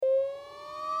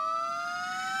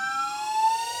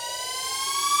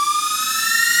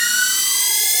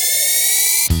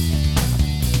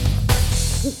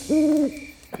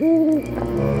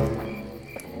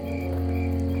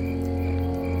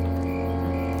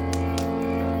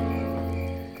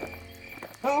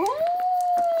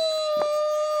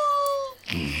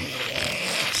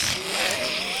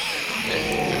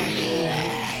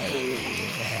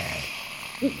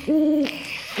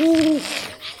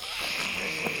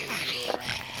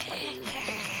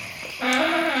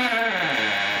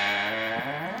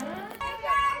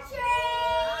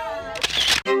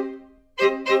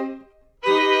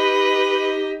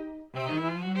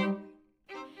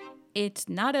it's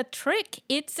not a trick,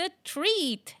 it's a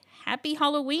treat. Happy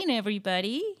Halloween,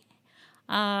 everybody.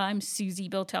 I'm Susie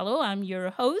Botello. I'm your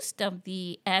host of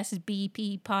the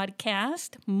SBP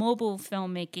podcast, Mobile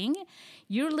Filmmaking.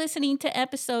 You're listening to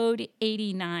episode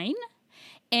 89,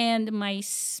 and my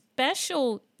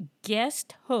special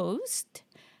guest host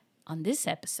on this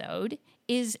episode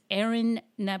is Aaron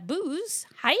Nabuz.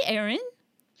 Hi, Aaron.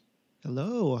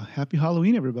 Hello. Happy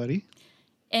Halloween, everybody.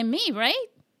 And me, right?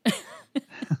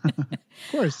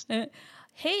 Of course.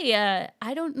 Hey,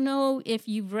 I don't know if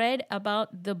you've read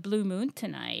about the blue moon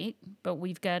tonight, but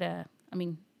we've got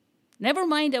never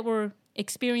mind that we're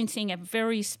experiencing a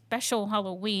very special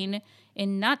Halloween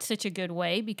in not such a good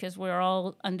way because we're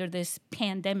all under this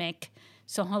pandemic.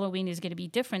 So Halloween is going to be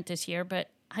different this year. But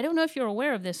I don't know if you're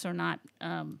aware of this or not,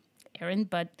 Aaron,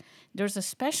 but there's a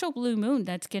special blue moon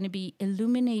that's going to be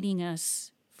illuminating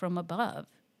us from above.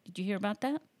 Did you hear about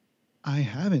that? I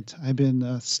haven't. I've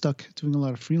been stuck doing a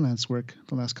lot of freelance work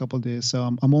the last couple of days. So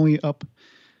I'm only up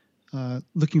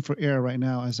looking for air right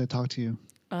now as I talk to you.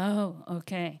 Oh,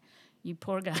 okay. You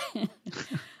poor guy.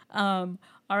 All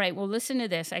right. Well, listen to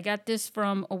this. I got this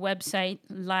from a website,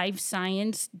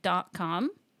 livescience.com.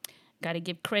 Got to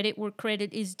give credit where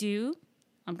credit is due.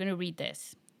 I'm going to read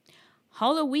this.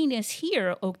 Halloween is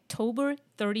here, October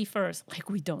 31st. Like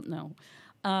we don't know.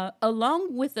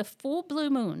 Along with the full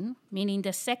blue moon, meaning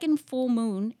the second full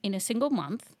moon in a single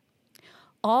month,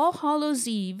 All Hallows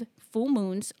Eve full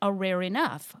moons are rare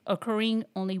enough, occurring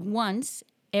only once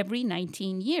every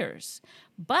 19 years.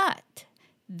 But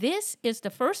this is the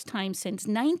first time since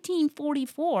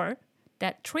 1944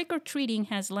 that trick-or-treating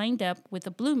has lined up with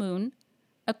a blue moon,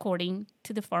 according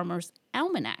to the Farmer's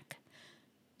Almanac.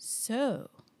 So,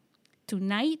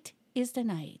 tonight is the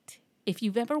night. If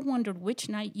you've ever wondered which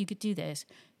night you could do this,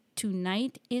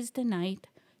 tonight is the night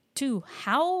to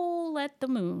howl at the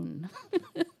moon.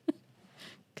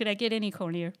 Could I get any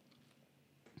cornier?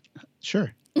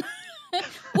 Sure.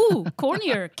 Ooh,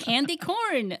 cornier, candy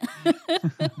corn.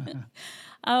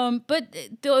 But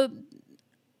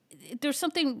there's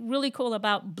something really cool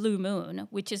about blue moon,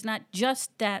 which is not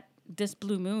just that this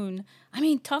blue moon. I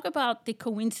mean, talk about the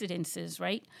coincidences,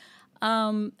 right?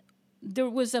 There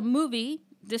was a movie.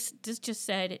 This just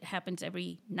said it happens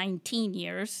every 19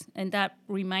 years, and that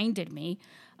reminded me.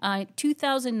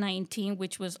 2019,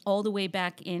 which was all the way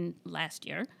back in last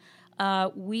year,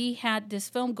 we had this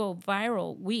film go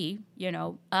viral.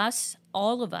 Us,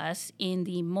 all of us in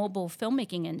the mobile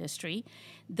filmmaking industry.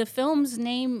 The film's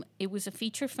name, it was a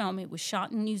feature film. It was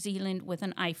shot in New Zealand with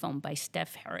an iPhone by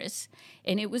Steph Harris,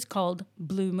 and it was called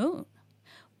Blue Moon.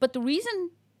 But the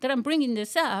reason that I'm bringing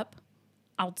this up,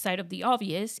 outside of the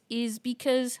obvious, is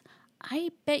because I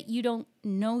bet you don't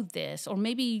know this, or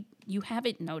maybe you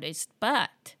haven't noticed,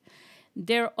 but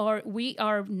we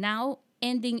are now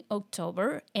ending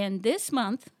October, and this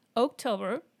month,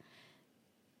 October,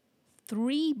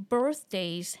 3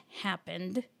 birthdays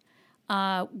happened,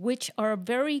 which are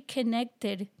very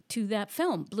connected to that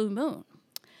film, Blue Moon.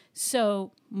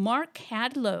 So Mark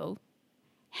Hadlow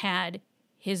had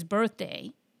his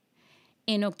birthday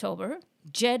in October.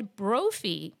 Jed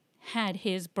Brophy had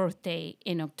his birthday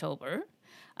in October.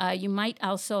 You might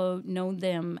also know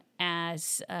them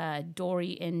as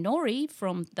Dory and Nori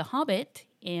from The Hobbit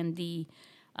and the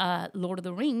Lord of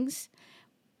the Rings.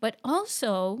 But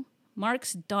also,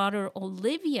 Mark's daughter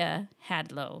Olivia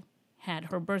Hadlow had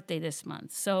her birthday this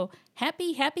month. So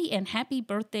happy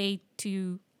birthday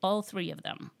to all three of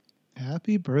them.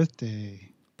 Happy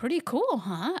birthday. Pretty cool,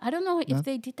 huh? I don't know if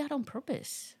they did that on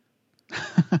purpose.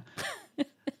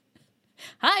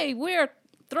 Hi, we're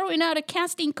throwing out a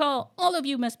casting call. All of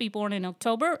you must be born in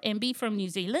October and be from New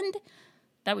Zealand.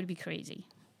 That would be crazy.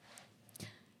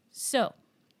 So,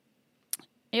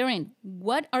 Aaron,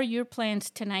 what are your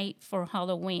plans tonight for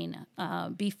Halloween?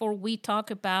 Before we talk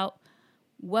about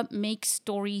what makes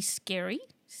stories scary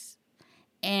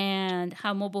and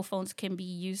how mobile phones can be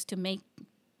used to make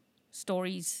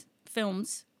stories,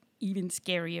 films, even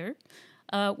scarier,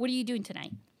 what are you doing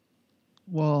tonight?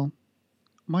 Well,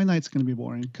 my night's going to be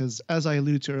boring because, as I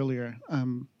alluded to earlier,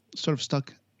 I'm sort of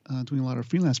stuck doing a lot of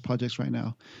freelance projects right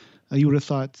now. You would have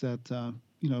thought that,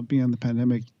 being in the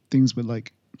pandemic, things would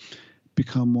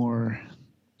become more.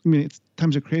 I mean,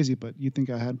 times are crazy, but you think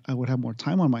I would have more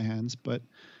time on my hands. But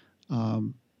a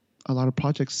lot of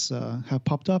projects have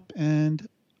popped up, and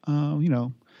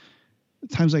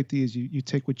times like these, you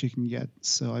take what you can get.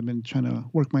 So I've been trying to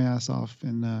work my ass off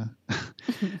and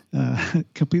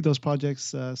complete those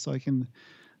projects so I can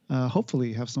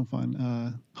hopefully have some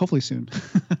fun. Hopefully soon.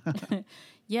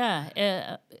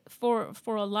 Yeah, for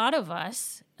a lot of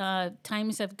us,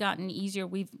 times have gotten easier.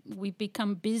 We've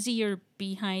become busier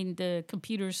behind the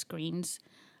computer screens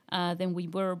than we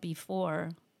were before.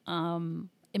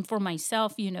 And for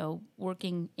myself,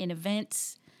 working in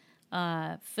events,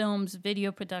 films,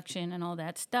 video production, and all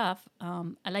that stuff,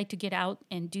 I like to get out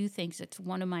and do things. It's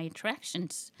one of my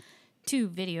attractions to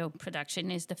video production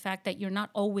is the fact that you're not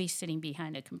always sitting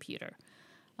behind a computer.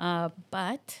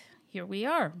 But here we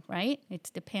are, right?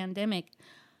 It's the pandemic.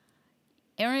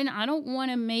 Erin, I don't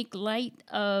want to make light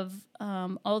of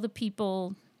all the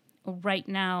people right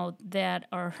now that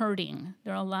are hurting.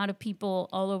 There are a lot of people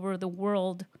all over the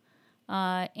world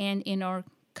and in our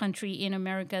country, in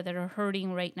America, that are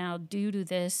hurting right now due to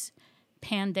this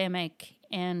pandemic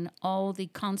and all the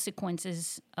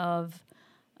consequences of,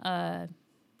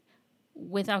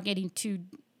 without getting too,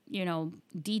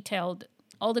 detailed,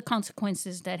 all the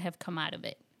consequences that have come out of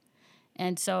it.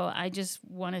 And so I just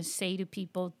want to say to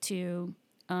people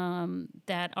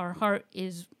that our heart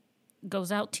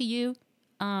goes out to you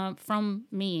from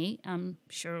me. I'm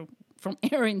sure from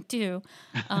Erin too.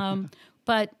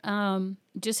 But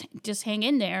just hang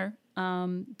in there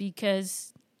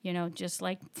because just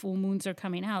like full moons are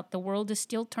coming out, the world is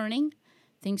still turning.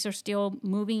 Things are still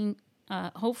moving,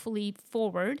 hopefully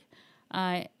forward.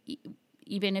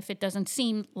 Even if it doesn't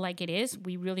seem like it is,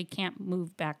 we really can't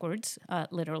move backwards,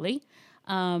 literally.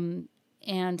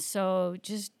 And so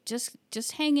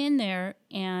just hang in there,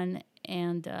 and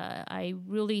I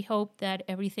really hope that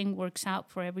everything works out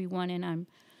for everyone. And I'm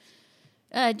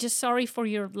just sorry for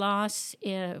your loss,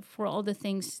 for all the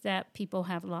things that people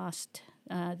have lost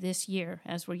this year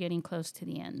as we're getting close to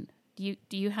the end. Do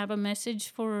you have a message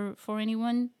for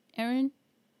anyone, Erin?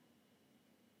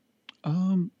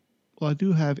 Well, I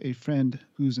do have a friend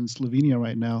who's in Slovenia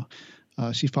right now.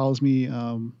 She follows me.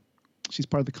 She's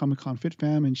part of the Comic-Con Fit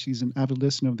Fam, and she's an avid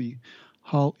listener of the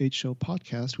Hall H Show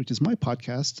podcast, which is my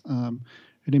podcast.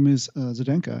 Her name is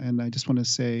Zdenka, and I just want to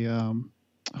say,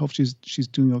 hope she's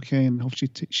doing okay, and hope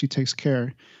she takes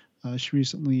care. She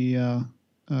recently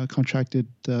contracted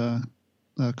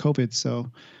COVID,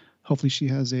 so hopefully she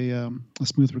has a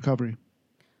smooth recovery.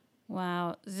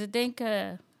 Wow,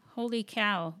 Zdenka, holy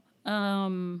cow!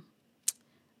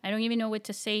 I don't even know what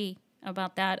to say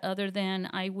about that other than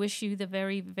I wish you the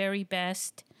very, very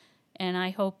best, and I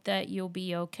hope that you'll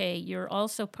be okay. You're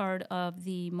also part of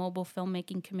the mobile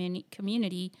filmmaking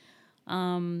community.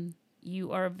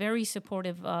 You are very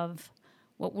supportive of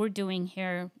what we're doing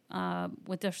here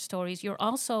with our stories. You're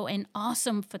also an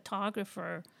awesome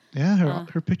photographer. Yeah,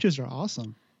 her pictures are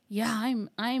awesome. Yeah,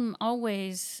 I'm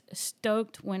always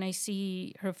stoked when I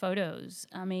see her photos.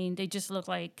 I mean, they just look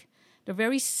like they're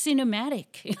very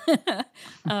cinematic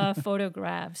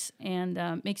photographs,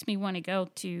 and makes me want to go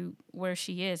to where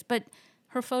she is. But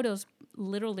her photos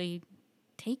literally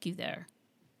take you there.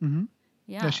 Mm-hmm.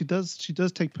 Yeah, she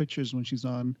does take pictures when she's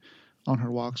on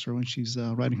her walks or when she's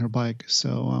riding her bike.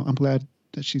 So I'm glad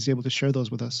that she's able to share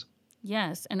those with us.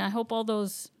 Yes, and I hope all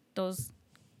those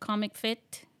Comic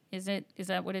Fit, is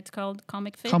that what it's called?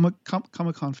 Comic Fit?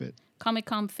 Comic-Con Fit.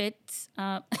 Comic-Con Fits,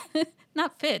 not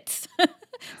fits.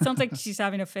 Sounds like she's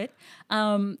having a fit.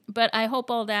 But I hope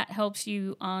all that helps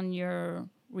you on your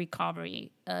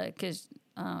recovery because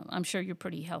I'm sure you're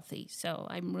pretty healthy. So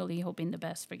I'm really hoping the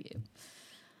best for you.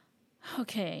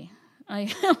 Okay. I'm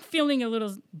feeling a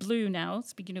little blue now,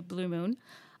 speaking of Blue Moon.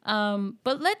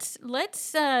 But let's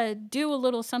do a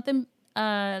little something.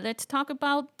 Let's talk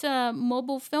about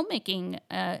mobile filmmaking,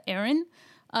 Erin.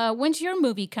 When's your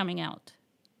movie coming out?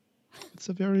 It's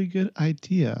a very good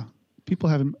idea. People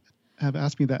have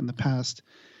asked me that in the past,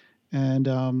 and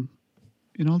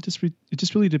it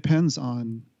just really depends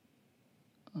on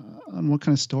what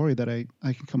kind of story that I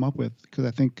can come up with, because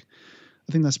I think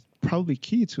that's probably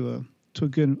key to a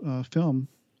good film.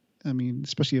 I mean,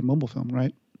 especially a mobile film,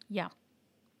 right? Yeah.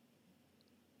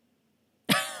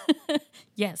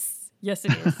 Yes,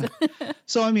 it is.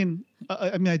 So I mean,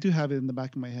 I do have it in the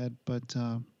back of my head, but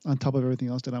on top of everything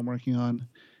else that I'm working on,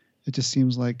 it just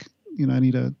seems like I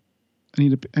need to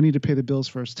pay the bills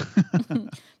first.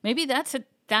 Maybe that's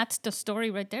the story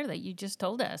right there that you just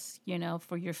told us.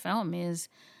 For your film is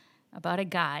about a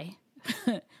guy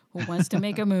who wants to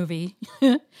make a movie,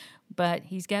 but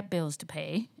he's got bills to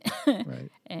pay, Right?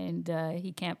 And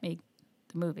he can't make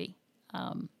the movie.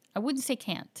 I wouldn't say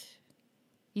can't.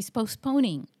 He's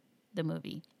postponing the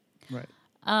movie. Right.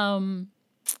 What?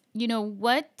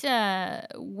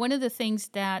 One of the things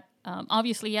that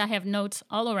obviously I have notes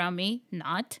all around me,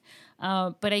 but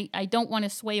I don't want to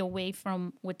sway away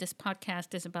from what this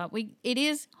podcast is about. It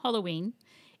is Halloween,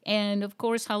 And of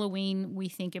course, Halloween, we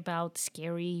think about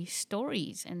scary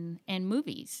stories and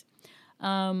movies.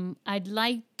 I'd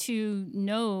like to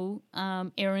know,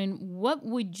 Aaron, what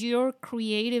would your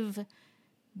creative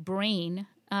brain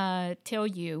tell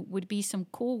you would be some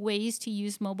cool ways to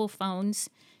use mobile phones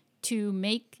to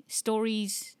make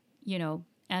stories,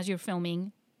 as you're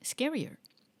filming, scarier?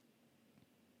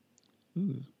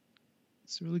 Ooh,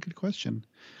 it's a really good question.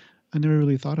 I never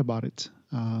really thought about it.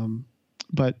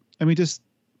 But I mean, just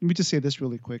let me just say this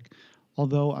really quick.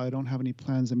 Although I don't have any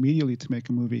plans immediately to make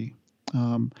a movie,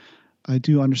 I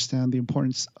do understand the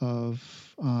importance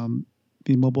of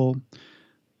the mobile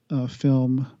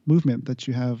film movement that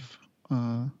you have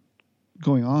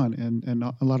going on, and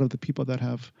a lot of the people that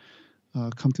have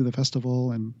come through the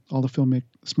festival, and all the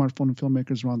smartphone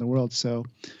filmmakers around the world. So,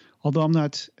 although I'm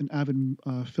not an avid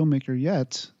filmmaker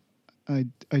yet, I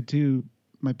do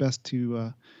my best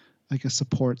to I guess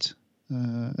support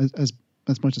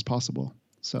as much as possible.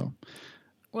 So.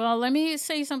 Well, let me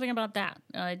say something about that,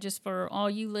 just for all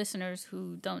you listeners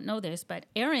who don't know this, but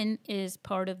Aaron is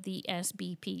part of the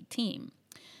SBP team.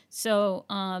 So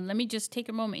let me just take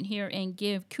a moment here and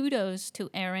give kudos to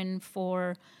Aaron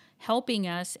for helping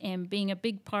us and being a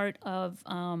big part of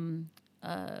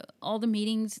all the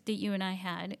meetings that you and I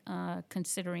had,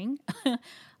 considering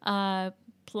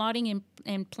plotting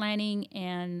and planning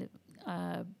and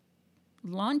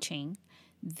launching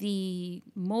the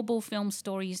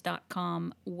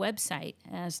mobilefilmstories.com website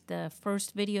as the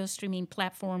first video streaming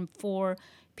platform for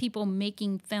people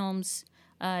making films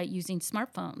using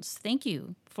smartphones. Thank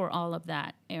you for all of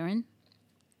that, Aaron.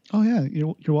 Oh yeah,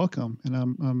 you're welcome, and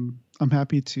I'm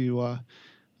happy to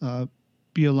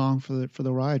be along for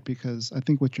the ride, because I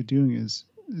think what you're doing is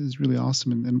really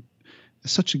awesome, and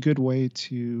it's such a good way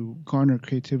to garner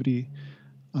creativity.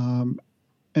 And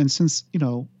since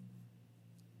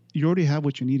you already have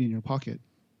what you need in your pocket,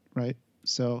 right?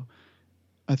 So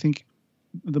I think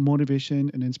the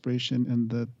motivation and inspiration and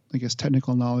the, I guess,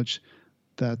 technical knowledge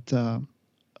that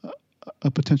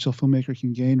a potential filmmaker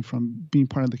can gain from being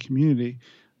part of the community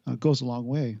goes a long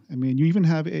way. I mean, you even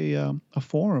have a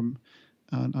forum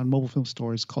on mobile film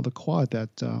stories called the Quad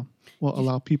that will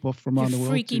allow people from around the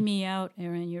world. You're freaking me out,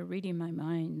 Aaron. You're reading my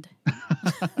mind.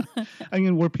 I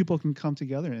mean, where people can come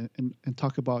together and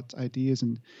talk about ideas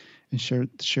and share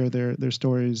their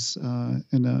stories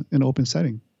in an open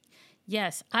setting.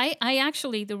 Yes, I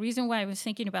actually, the reason why I was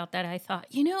thinking about that, I thought,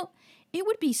 it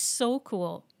would be so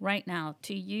cool right now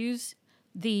to use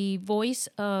the voice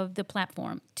of the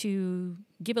platform to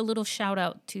give a little shout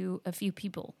out to a few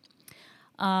people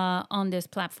on this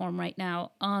platform right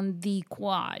now on the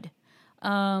Quad.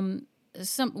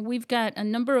 We've got a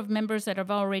number of members that have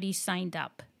already signed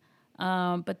up,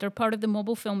 but they're part of the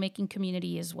mobile filmmaking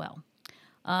community as well.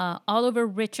 Oliver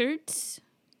Richards,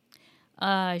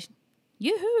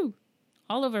 yoo-hoo!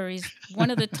 Oliver is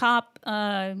one of the top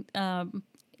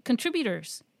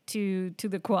contributors to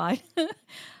the Quad.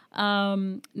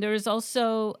 There is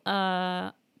also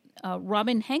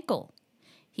Robin Henkel.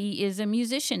 He is a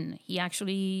musician. He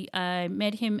actually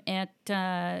met him at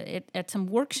some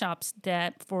workshops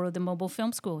for the Mobile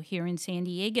Film School here in San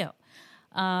Diego,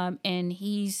 and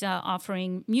he's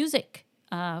offering music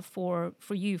for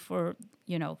you for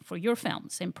your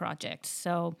films and projects.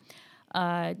 So,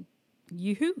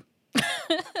 yoo-hoo!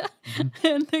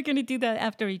 And they're going to do that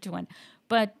after each one.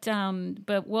 But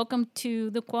welcome to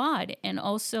the Quad, and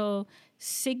also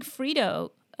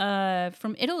Sigfrido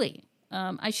from Italy.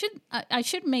 I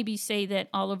should maybe say that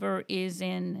Oliver is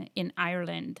in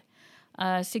Ireland.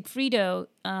 Sigfrido,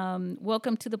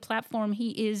 welcome to the platform.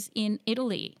 He is in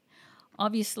Italy.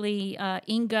 Obviously,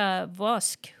 Inga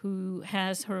Vosk, who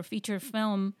has her feature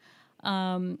film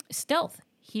Stealth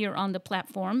here on the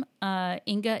platform.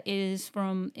 Inga is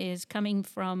coming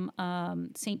from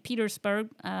St. Petersburg,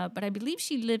 but I believe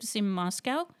she lives in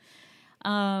Moscow.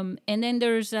 And then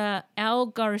there's Al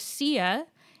Garcia,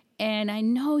 and I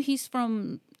know he's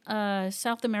from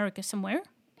South America somewhere.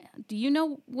 Do you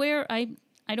know where? I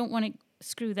don't want to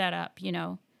screw that up,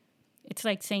 It's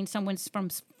like saying someone's from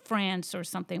France or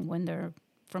something when they're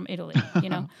from Italy,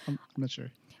 I'm not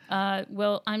sure.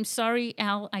 Well, I'm sorry,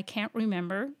 Al, I can't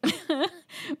remember.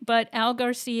 But Al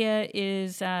Garcia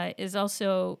is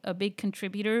also a big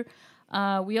contributor.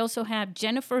 We also have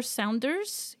Jennifer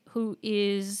Saunders, who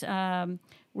is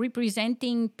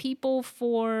representing People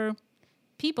for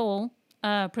People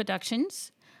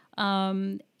Productions.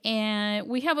 And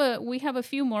we have a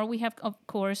few more. We have, of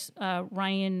course,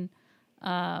 Ryan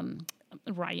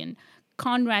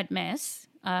Conrad Mess,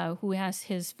 who has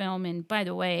his film. And by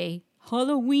the way,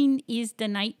 Halloween is the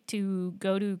night to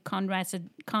go to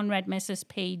Conrad Mess's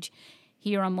page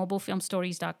here on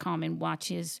mobilefilmstories.com and watch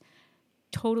his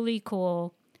totally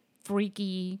cool,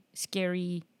 freaky,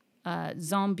 scary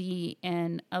zombie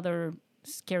and other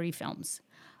scary films.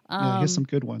 Yeah, he has some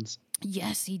good ones.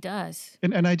 Yes, he does.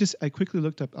 And I quickly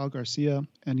looked up Al Garcia,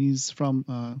 and he's from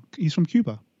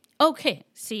Cuba. Okay,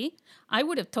 see, I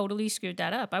would have totally screwed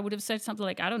that up. I would have said something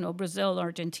like, I don't know, Brazil,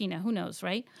 Argentina, who knows,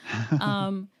 right?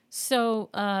 So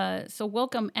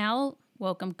welcome Al,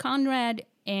 welcome Conrad,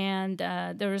 and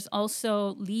there's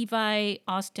also Levi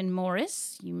Austin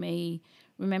Morris. You may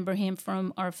remember him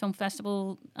from our film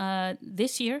festival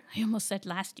this year. I almost said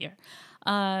last year.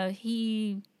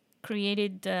 He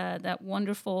created that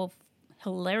wonderful,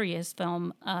 hilarious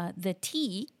film, The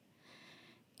Tea.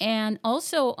 And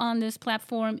also on this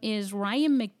platform is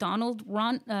Ryan McDonald.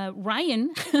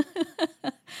 Ryan,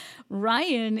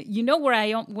 Ryan, you know what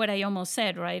I almost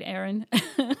said, right, Aaron?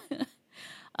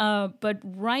 But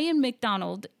Ryan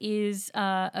McDonald is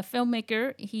a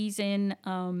filmmaker. He's in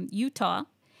Utah,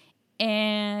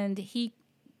 and he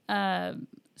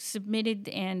submitted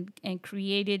and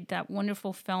created that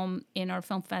wonderful film in our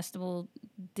film festival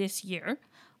this year.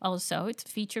 Also, it's a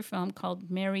feature film called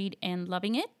Married and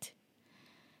Loving It.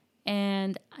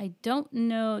 And I don't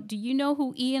know, do you know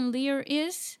who Ian Lear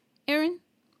is, Aaron?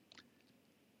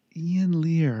 Ian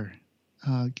Lear.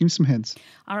 Give me some hints.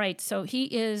 All right, so he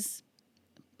is,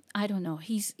 I don't know,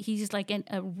 he's like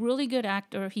a really good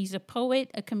actor. He's a poet,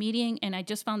 a comedian, and I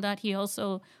just found out he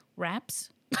also raps.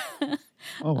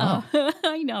 Oh, wow.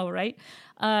 I know, right?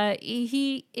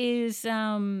 He is,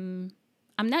 I'm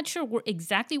not sure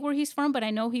exactly where he's from, but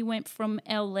I know he went from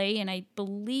LA, and I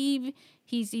believe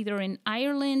he's either in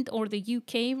Ireland or the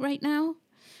UK right now.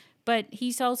 But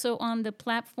he's also on the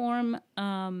platform.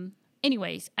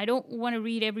 Anyways, I don't want to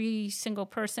read every single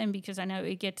person because I know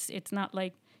it's not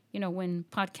like, when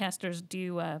podcasters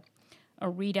do a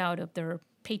readout of their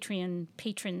Patreon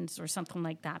patrons or something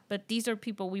like that. But these are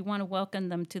people, we want to welcome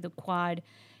them to the quad.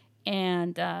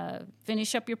 And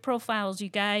finish up your profiles, you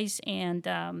guys, and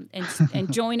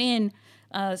join in.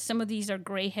 Some of these are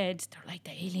gray heads; they're like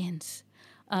the aliens.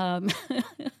 But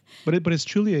it's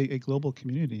truly a global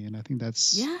community, and I think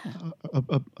that's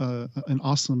an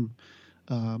awesome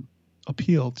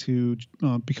appeal to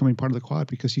becoming part of the quad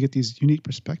because you get these unique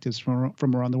perspectives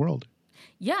from around the world.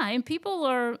 Yeah, and people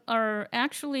are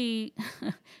actually.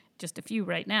 Just a few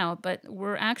right now, but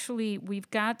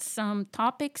we've got some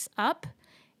topics up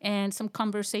and some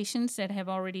conversations that have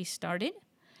already started.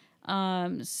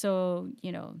 So,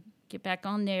 get back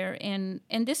on there. And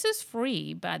this is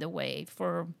free, by the way,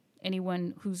 for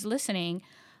anyone who's listening.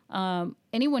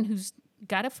 Anyone who's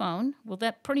got a phone, well,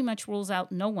 that pretty much rules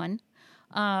out no one.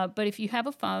 But if you have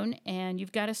a phone and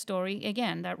you've got a story,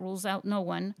 again, that rules out no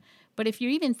one. But if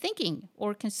you're even thinking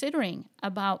or considering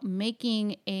about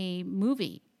making a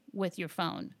movie with your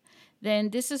phone, then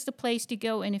this is the place to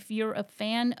go. And if you're a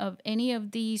fan of any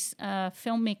of these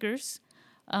filmmakers,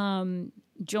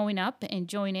 join up and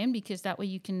join in because that way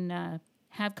you can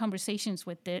have conversations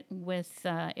with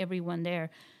everyone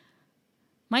there.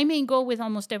 My main goal with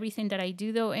almost everything that I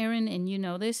do, though, Aaron, and you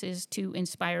know this, is to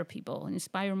inspire people,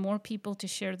 inspire more people to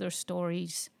share their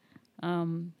stories.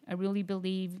 I really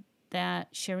believe that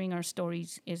sharing our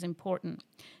stories is important,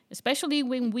 especially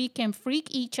when we can freak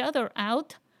each other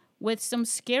out with some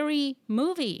scary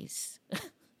movies.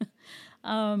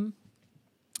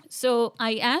 So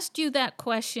I asked you that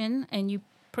question, and you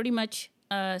pretty much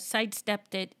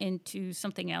sidestepped it into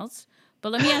something else.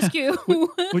 But let me ask you,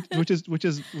 which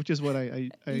is what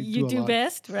I you do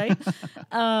best, right?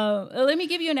 Let me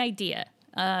give you an idea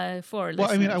for listeners.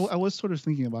 Well, I mean, I was sort of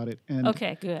thinking about it, and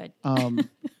okay, good.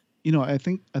 I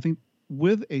think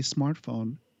with a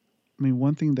smartphone, I mean,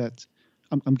 one thing that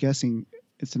I'm guessing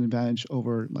it's an advantage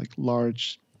over like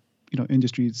large,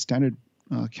 industry standard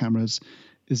cameras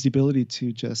is the ability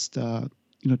to just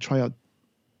try out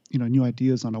new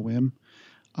ideas on a whim.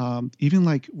 Even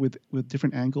like with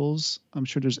different angles, I'm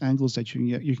sure there's angles that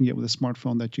you can get with a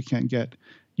smartphone that you can't get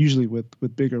usually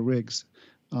with bigger rigs.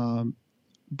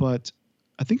 But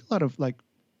I think a lot of like,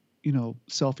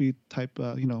 selfie type,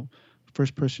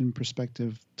 first person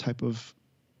perspective type of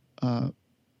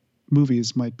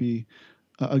movies might be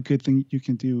a good thing you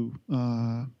can do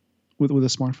with a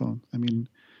smartphone. I mean,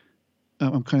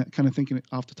 I'm kind of thinking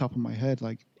off the top of my head,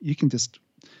 like you can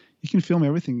film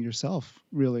everything yourself,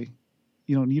 really.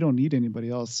 You don't need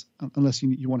anybody else unless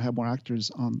you want to have more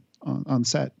actors on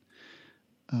set.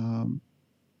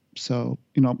 So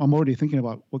I'm already thinking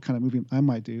about what kind of movie I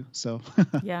might do. So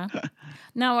yeah.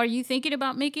 Now, are you thinking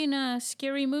about making a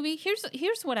scary movie?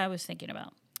 Here's what I was thinking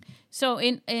about. So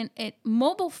in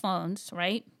mobile phones,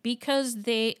 right? Because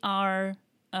they are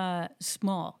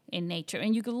small in nature,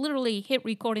 and you could literally hit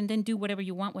record and then do whatever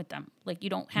you want with them. Like you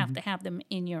don't have Hmm. to have them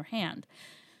in your hand.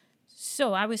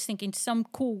 So I was thinking some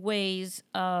cool ways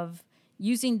of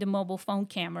using the mobile phone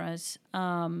cameras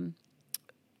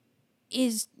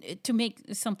is to make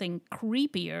something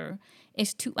creepier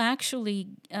is to actually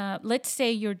let's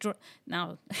say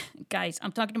now guys,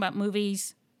 I'm talking about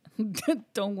movies.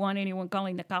 Don't want anyone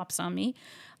calling the cops on me.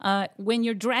 When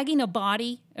you're dragging a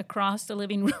body across the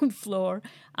living room floor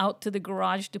out to the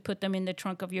garage to put them in the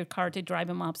trunk of your car to drive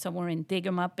them off somewhere and dig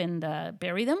them up and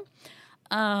bury them,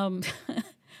 um,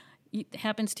 it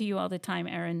happens to you all the time,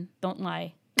 Aaron. Don't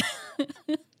lie.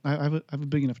 I have a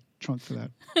big enough trunk for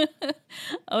that.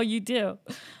 Oh, you do.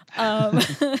 Um,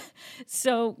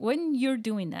 so when you're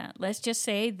doing that, let's just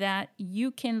say that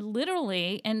you can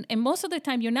literally, and most of the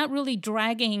time, you're not really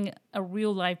dragging a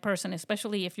real live person,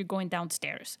 especially if you're going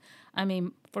downstairs. I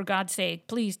mean, for God's sake,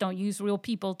 please don't use real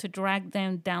people to drag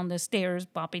them down the stairs,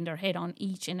 bopping their head on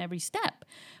each and every step.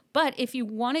 But if you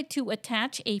wanted to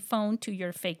attach a phone to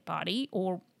your fake body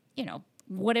or,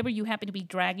 whatever you happen to be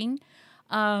dragging,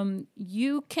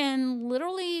 you can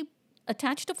literally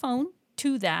attach the phone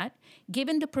to that,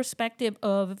 given the perspective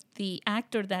of the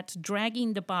actor that's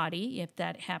dragging the body, if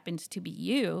that happens to be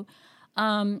you,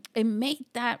 and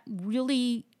make that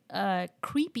really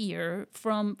creepier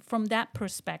from that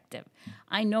perspective.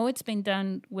 I know it's been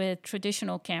done with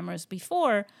traditional cameras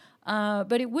before,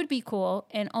 but it would be cool.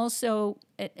 And also,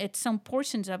 at some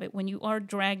portions of it, when you are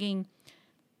dragging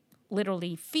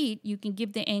literally feet, you can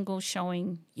give the angle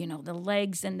showing, the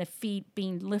legs and the feet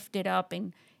being lifted up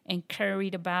and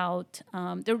carried about.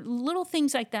 There are little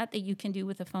things like that you can do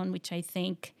with a phone, which I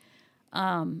think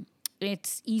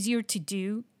it's easier to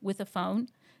do with a phone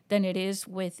than it is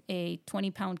with a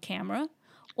 20-pound camera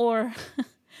or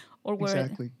or where,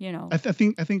 Exactly. I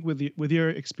think with your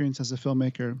experience as a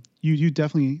filmmaker, you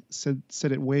definitely said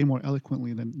it way more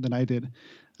eloquently than I did.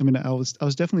 I mean, I was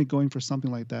definitely going for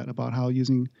something like that about how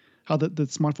the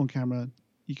smartphone camera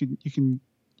you can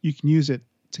use it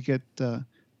to get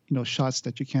shots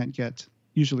that you can't get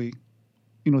usually,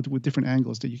 with different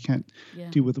angles that you can't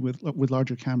do with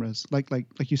larger cameras. Like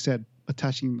you said,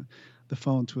 attaching the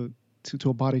phone to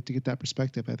a body to get that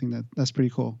perspective. I think that's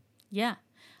pretty cool. Yeah.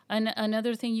 And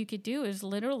another thing you could do is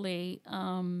literally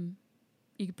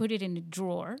you could put it in a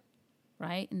drawer,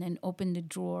 right? And then open the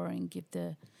drawer and give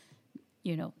the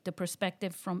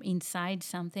perspective from inside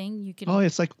something. You can. Oh,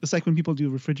 it's like when people do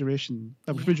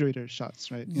refrigerator shots,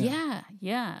 right?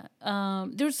 Yeah.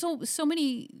 There's so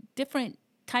many different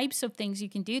types of things you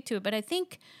can do to it, but I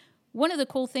think one of the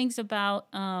cool things about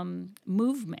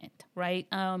movement, right?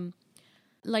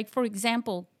 Like for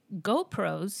example,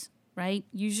 GoPros, right,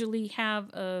 usually have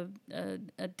a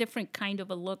different kind of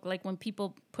a look, like when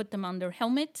people put them on their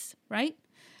helmets, right?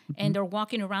 And they're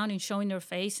walking around and showing their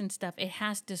face and stuff. It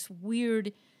has this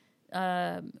weird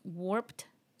warped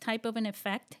type of an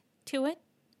effect to it.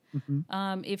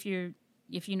 Mm-hmm. If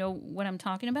you know what I'm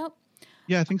talking about.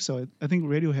 Yeah, I think so. I think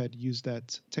Radiohead used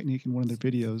that technique in one of their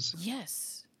videos.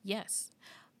 Yes.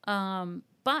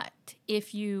 But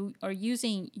if you are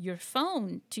using your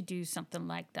phone to do something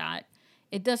like that,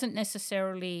 it doesn't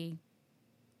necessarily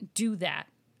do that.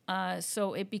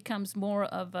 So it becomes more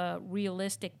of a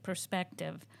realistic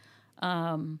perspective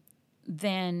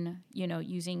than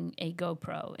using a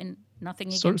GoPro. And nothing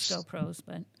against GoPros,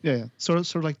 but yeah. Sort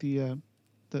of like the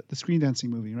screen dancing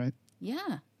movie, right?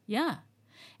 Yeah.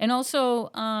 And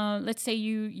also, let's say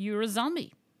you're a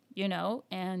zombie,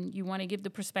 and you want to give the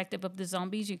perspective of the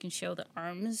zombies. You can show the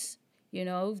arms,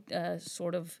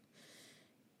 sort of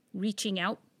reaching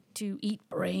out to eat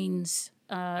brains.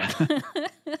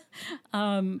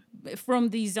 From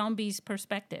the zombies'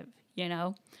 perspective,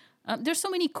 there's so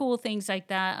many cool things like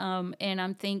that, and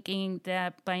I'm thinking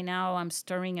that by now I'm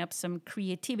stirring up some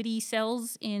creativity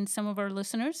cells in some of our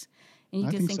listeners, and you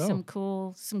can think some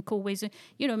cool ways.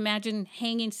 Imagine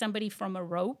hanging somebody from a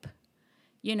rope,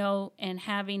 and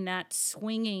having that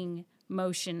swinging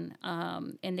motion,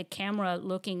 and the camera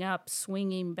looking up,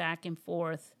 swinging back and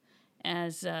forth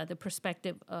as the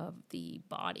perspective of the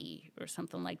body or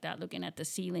something like that, looking at the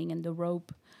ceiling and the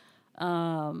rope.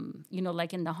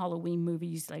 Like in the Halloween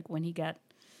movies, like when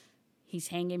he's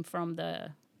hanging from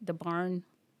the barn,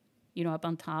 up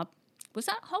on top. Was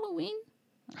that Halloween?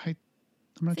 I'm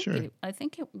not sure. I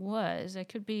think it was. I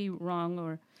could be wrong,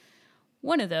 or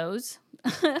one of those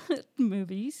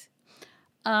movies.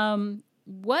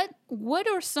 What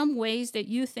are some ways that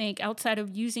you think, outside of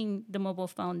using the mobile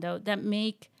phone, though, that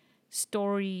make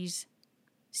stories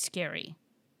scary?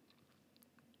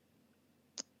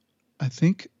 I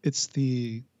think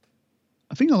a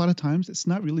lot of times it's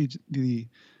not really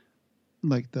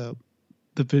like the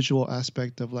visual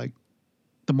aspect of like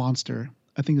the monster.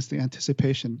 I think it's the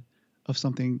anticipation of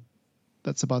something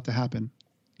that's about to happen,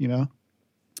 you know?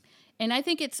 And I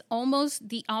think it's almost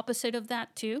the opposite of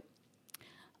that too.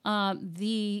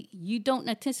 The you don't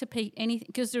anticipate anything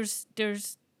because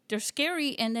there's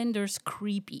scary and then there's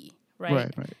creepy, right?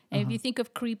 Right, right. And if you think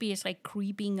of creepy, it's like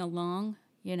creeping along,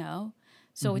 you know.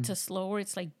 So Hmm. it's a slower.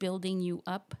 It's like building you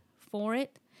up for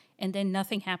it, and then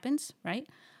nothing happens, right?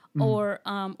 Hmm.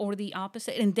 Or the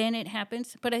opposite, and then it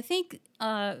happens. But I think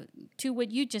to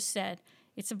what you just said,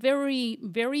 it's a very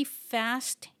very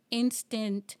fast,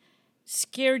 instant,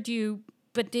 scared you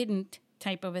but didn't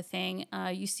type of a thing.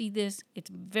 You see this; it's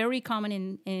very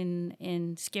common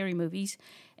in scary movies,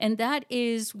 and that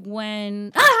is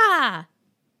when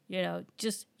you know,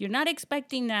 just you're not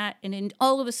expecting that, and then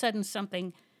all of a sudden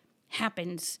something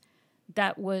happens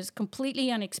that was completely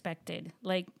unexpected,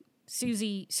 like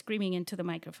Susie screaming into the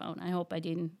microphone. I hope I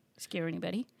didn't scare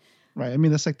anybody. Right. I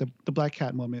mean, that's like the Black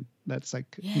Cat moment. That's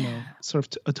like, Yeah. sort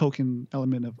of a token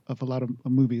element of a lot of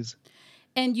movies.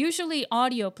 And usually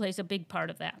audio plays a big part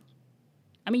of that.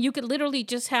 I mean, you could literally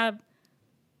just have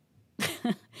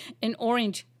an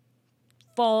orange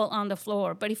fall on the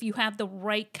floor, but if you have the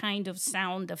right kind of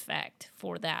sound effect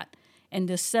for that and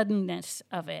the suddenness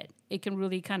of it, it can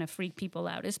really kind of freak people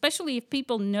out, especially if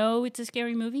people know it's a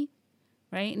scary movie,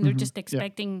 right? And they're Hmm. just Yeah.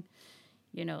 expecting,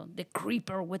 you know, the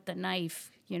creeper with the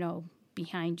knife, you know,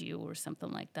 behind you or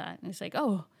something like that. And it's like,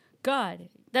 oh God,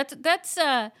 that's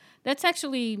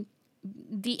actually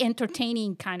the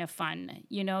entertaining kind of fun,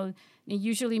 you know.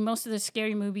 Usually, most of the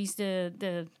scary movies,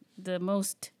 the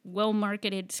most well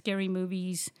marketed scary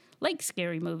movies, like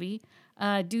Scary Movie,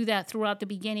 do that throughout the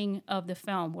beginning of the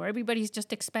film, where everybody's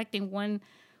just expecting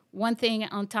one thing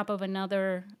on top of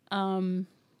another, and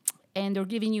they're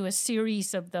giving you a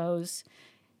series of those.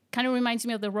 Kind of reminds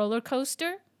me of the roller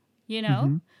coaster, you know,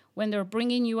 Hmm. when they're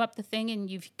bringing you up the thing and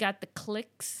you've got the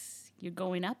clicks, you're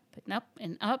going up and up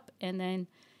and up, and then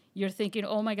you're thinking,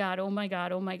 oh my God, oh my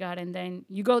God, oh my God. And then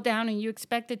you go down and you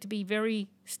expect it to be very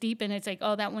steep, and it's like,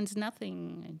 oh, that one's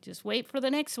nothing. And just wait for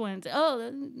the next one.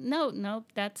 Oh, no,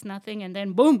 that's nothing. And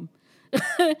then boom,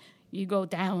 you go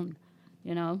down,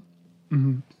 you know?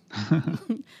 Hmm.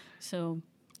 So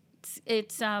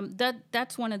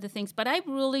that's one of the things. But I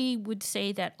really would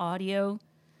say that audio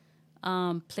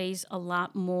plays a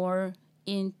lot more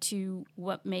into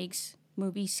what makes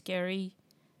movies scary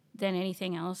than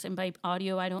anything else. And by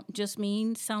audio, I don't just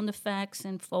mean sound effects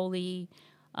and Foley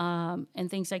and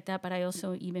things like that, but I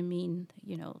also even mean,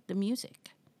 you know, the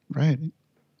music. Right.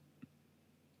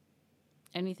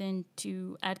 Anything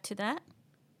to add to that?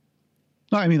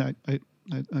 No, I mean, I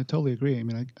totally agree. I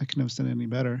mean, I couldn't have said it any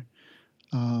better.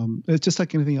 It's just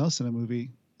like anything else in a movie,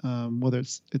 whether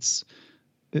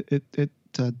it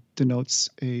denotes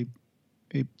a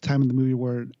time in the movie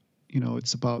where,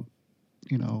 it's about,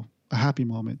 a happy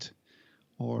moment,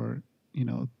 or, you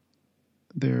know,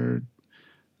 they're,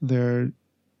 they're,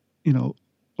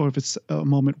 or if it's a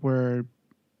moment where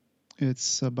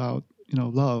it's about,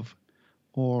 love,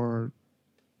 or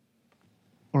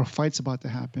or a fight's about to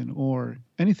happen, or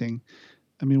anything.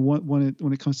 I mean,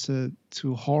 when it comes to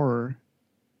horror,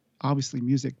 obviously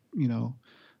music,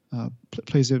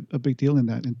 plays a big deal in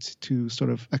that, and to sort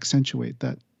of accentuate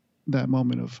that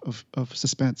moment of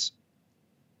suspense.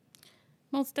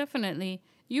 Most definitely.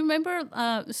 You remember,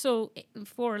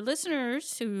 for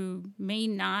listeners who may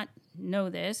not know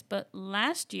this, but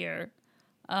last year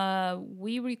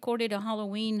we recorded a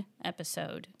Halloween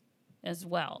episode as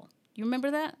well. You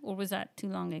remember that? Or was that too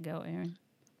long ago, Aaron?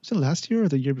 Was it last year or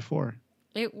the year before?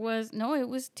 It was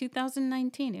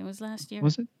 2019. It was last year.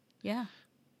 Was it? Yeah,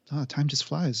 Time just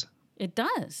flies. it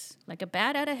does. Like a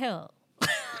bat out of hell.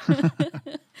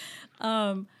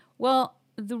 Well,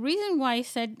 the reason why I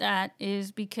said that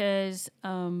is because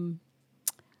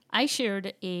I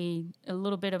shared a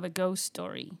little bit of a ghost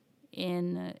story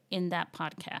in that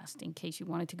podcast. In case you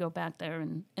wanted to go back there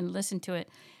and listen to it,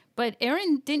 but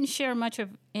Aaron didn't share much of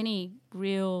any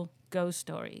real ghost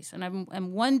stories, and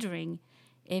I'm wondering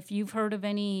if you've heard of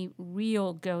any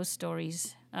real ghost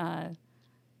stories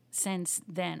since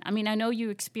then. I mean, I know you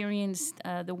experienced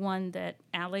the one that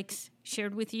Alex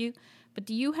shared with you, but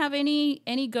do you have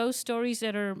any ghost stories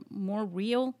that are more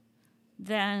real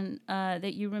than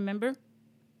that you remember?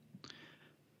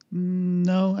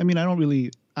 No, I mean, I don't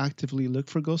really actively look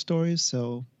for ghost stories,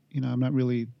 so I'm not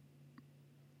really.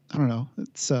 I don't know.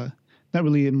 It's not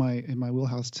really in my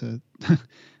wheelhouse to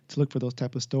to look for those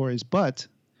type of stories. But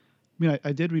I mean,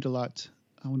 I did read a lot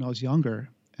when I was younger,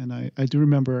 and I do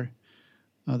remember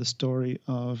the story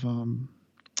of.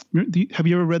 Have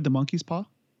you ever read The Monkey's Paw?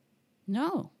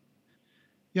 No.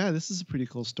 Yeah, this is a pretty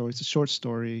cool story. It's a short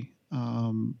story.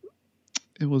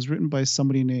 It was written by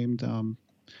somebody named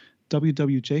W.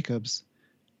 W. Jacobs,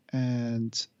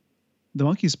 and the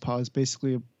monkey's paw is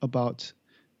basically about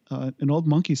an old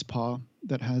monkey's paw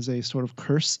that has a sort of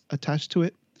curse attached to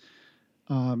it.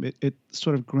 It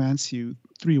sort of grants you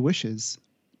three wishes,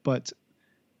 but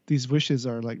these wishes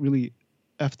are like really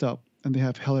effed up and they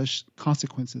have hellish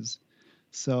consequences.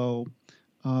 So,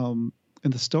 in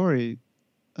the story,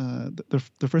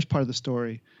 the first part of the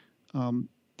story,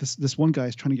 this one guy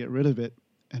is trying to get rid of it,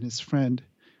 and his friend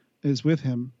is with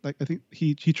him. Like I think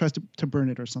he tries to burn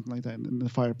it or something like that in the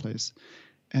fireplace,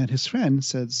 and his friend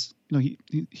says,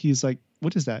 he's like,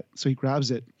 "What is that?" So he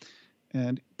grabs it,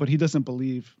 but he doesn't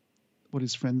believe what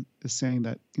his friend is saying,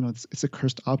 that it's a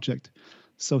cursed object.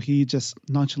 So he just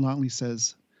nonchalantly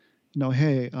says,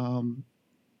 hey,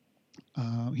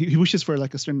 he wishes for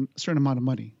like a certain amount of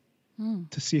money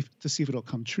to see if it'll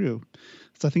come true.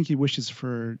 So I think he wishes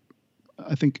for,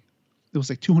 I think it was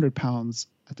like 200 pounds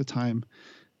at the time.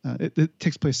 It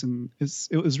takes place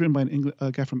it was written by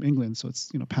a guy from England, so it's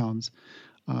pounds.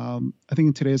 I think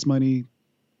in today's money,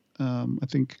 I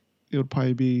think it would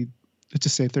probably be, let's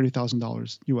just say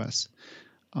 $30,000 US.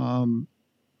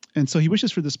 And so he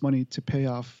wishes for this money to pay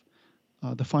off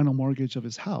the final mortgage of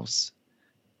his house.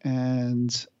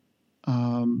 And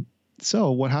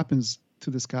so what happens to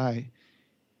this guy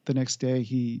the next day?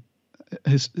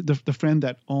 The friend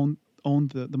that owned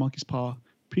the monkey's paw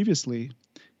previously,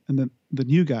 and then the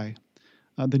new guy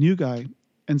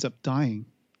ends up dying,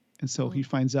 and so he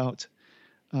finds out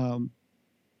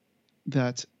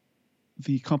that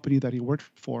the company that he worked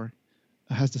for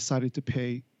has decided to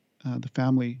pay the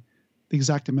family the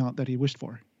exact amount that he wished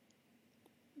for.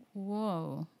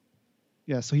 Whoa.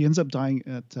 Yeah, so he ends up dying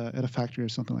at a factory or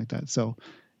something like that. So,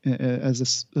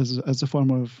 as a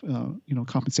form of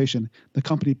compensation, the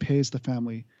company pays the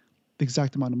family the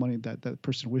exact amount of money that that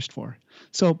person wished for.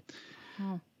 So,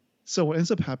 so what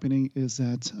ends up happening is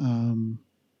that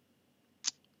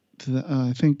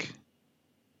I think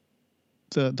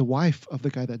the wife of the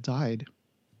guy that died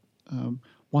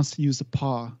wants to use the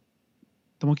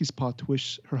monkey's paw, to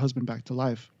wish her husband back to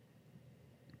life,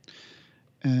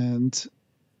 and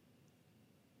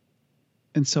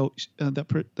so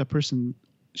that person,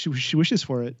 she wishes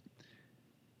for it,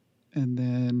 and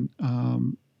then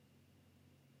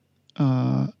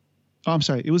I'm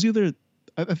sorry, it was either,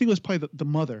 I think it was probably the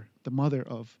mother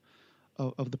of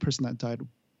the person that died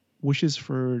wishes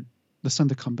for the son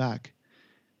to come back,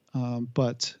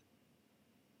 but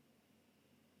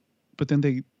then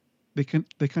they kind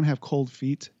of have cold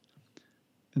feet,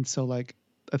 and so like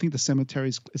I think the cemetery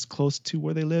is close to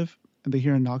where they live, and they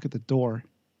hear a knock at the door.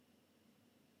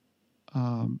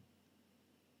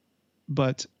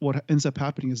 But what ends up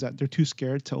happening is that they're too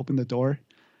scared to open the door,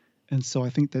 and so I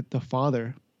think that the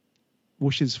father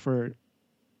wishes for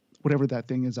whatever that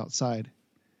thing is outside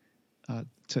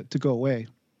to go away,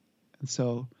 and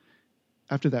so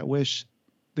after that wish,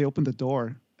 they open the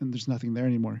door and there's nothing there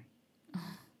anymore.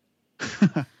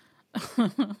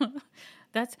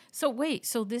 That's so. Wait,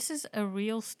 so this is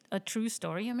a true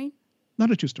story? I mean,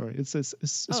 not a true story. It's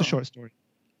a short story.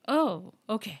 Oh,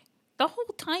 okay. The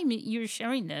whole time you're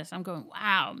sharing this, I'm going,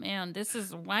 wow, man, this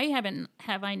is why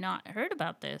have I not heard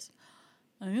about this?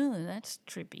 Oh, that's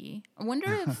trippy. I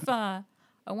wonder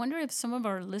if some of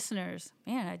our listeners,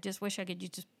 man, I just wish I could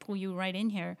just pull you right in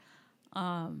here.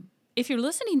 If you're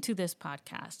listening to this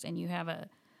podcast and you have a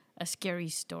scary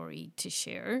story to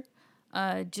share,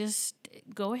 just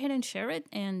go ahead and share it,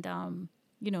 and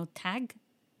tag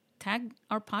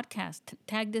our podcast,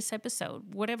 tag this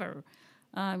episode, whatever,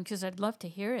 because I'd love to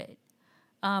hear it.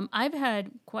 I've had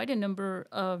quite a number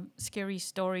of scary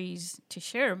stories to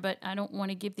share, but I don't want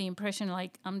to give the impression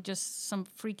like I'm just some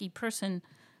freaky person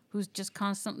who's just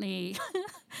constantly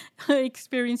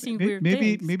experiencing weird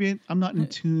things. Maybe I'm not in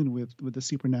tune with the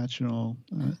supernatural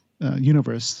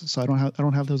universe, so I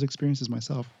don't have those experiences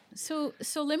myself. So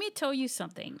let me tell you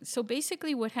something. So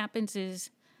basically, what happens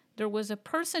is there was a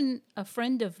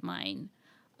friend of mine,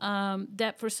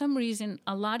 that for some reason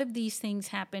a lot of these things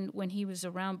happened when he was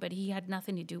around, but he had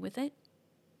nothing to do with it.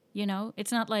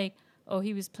 It's not like, oh,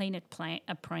 he was playing a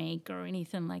prank or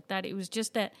anything like that. It was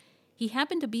just that he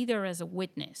happened to be there as a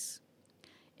witness,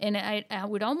 and I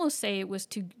would almost say it was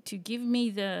to give me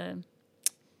the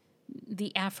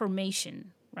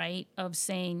affirmation, right, of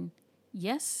saying,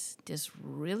 yes, this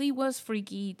really was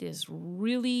freaky. This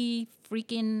really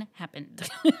freaking happened.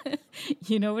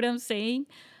 You know what I'm saying?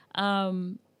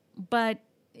 But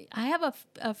I have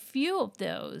a few of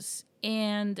those,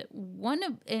 and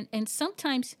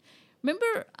sometimes,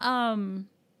 remember,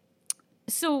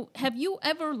 So, have you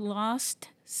ever lost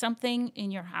something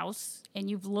in your house and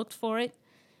you've looked for it?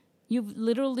 You've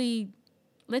literally,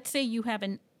 let's say you have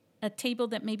a table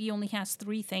that maybe only has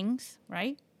three things,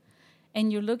 right?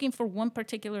 And you're looking for one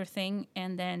particular thing,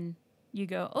 and then you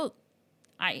go, "Oh,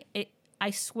 I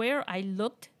swear I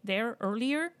looked there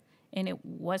earlier, and it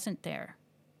wasn't there,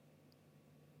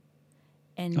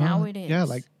 and now it Yeah, is."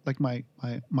 like my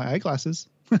eyeglasses.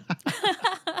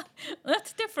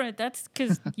 That's different. That's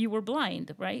because you were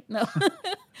blind, right? No.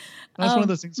 That's one of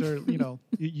those things where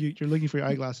you're looking for your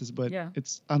eyeglasses, but Yeah.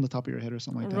 it's on the top of your head or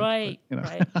something like that. Right, But,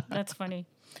 right. That's funny.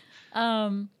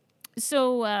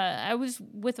 So I was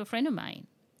with a friend of mine,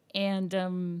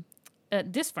 and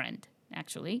this friend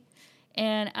actually,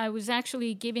 and I was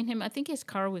actually giving him. I think his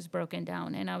car was broken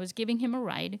down, and I was giving him a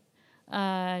ride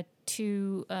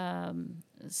to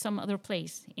some other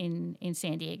place in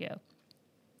San Diego.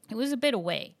 It was a bit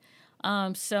away,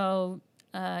 so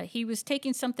he was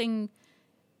taking something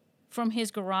from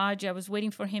his garage. I was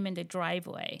waiting for him in the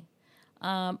driveway.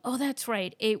 Oh, that's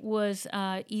right. It was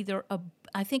I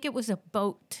think it was a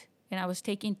boat, and I was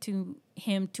taking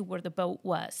him to where the boat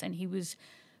was, and he was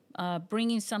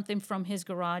bringing something from his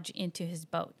garage into his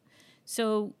boat.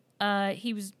 So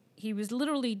he was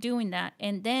literally doing that,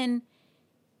 and then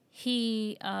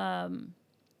he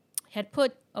had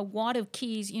put a wad of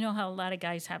keys. You know how a lot of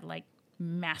guys have like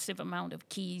massive amount of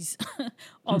keys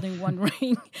all in one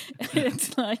ring.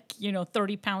 It's like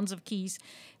 30 pounds of keys.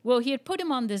 Well, he had put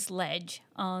him on this ledge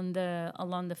along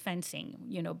the fencing,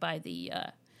 by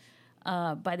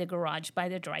the garage, by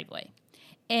the driveway,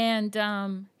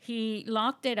 and he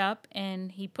locked it up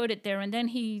and he put it there. And then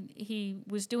he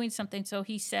was doing something, so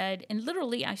he said, and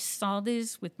literally I saw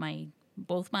this with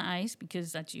both my eyes,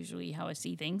 because that's usually how I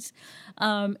see things.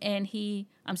 I'm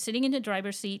sitting in the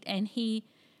driver's seat, and he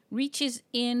reaches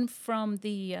in from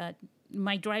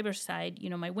my driver's side.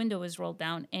 My window is rolled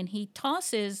down, and he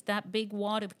tosses that big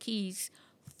wad of keys,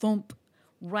 thump,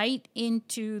 right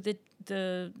into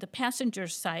the passenger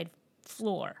side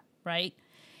floor, right?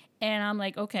 And I'm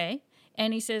like, okay.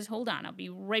 And he says, hold on, I'll be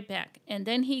right back. And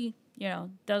then he,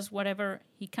 does whatever.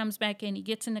 He comes back in, he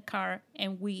gets in the car,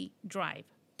 and we drive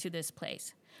to this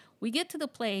place. We get to the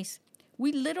place.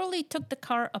 We literally took the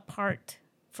car apart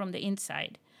from the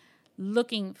inside,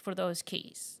 looking for those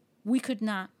keys. We could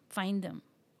not find them.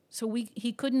 So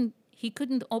he couldn't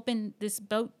open this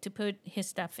boat to put his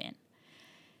stuff in.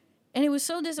 And it was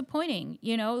so disappointing.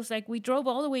 It was like we drove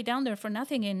all the way down there for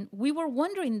nothing. And we were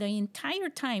wondering the entire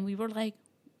time. We were like,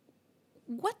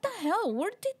 what the hell? Where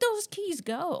did those keys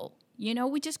go?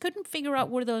 We just couldn't figure out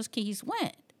where those keys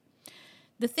went.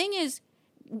 The thing is,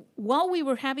 while we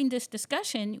were having this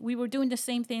discussion, we were doing the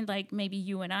same thing like maybe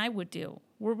you and I would do.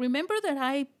 Well, remember that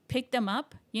I picked them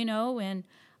up, and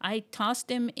I tossed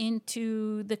them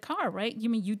into the car, right?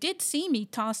 You did see me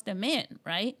toss them in,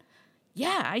 right?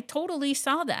 Yeah, I totally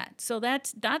saw that. So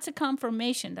that's a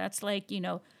confirmation. That's like,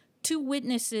 two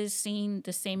witnesses seeing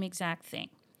the same exact thing.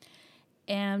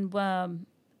 And by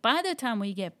the time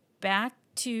we get back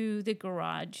to the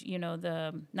garage,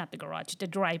 the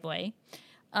driveway,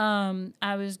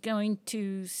 I was going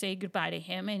to say goodbye to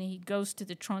him, and he goes to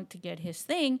the trunk to get his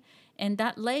thing, and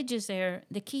that ledge is there.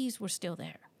 The keys were still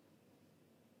there.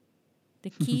 The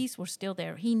keys were still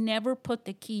there. He never put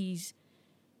the keys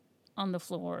on the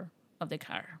floor of the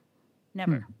car.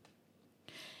 Never.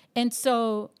 And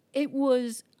so it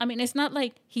was, it's not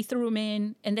like he threw him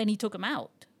in and then he took him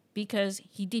out, because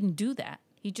he didn't do that.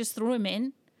 He just threw him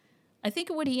in. I think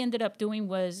what he ended up doing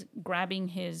was grabbing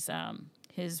his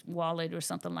wallet or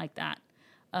something like that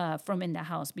from in the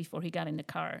house before he got in the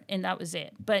car, and that was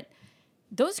it. But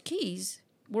those keys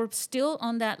were still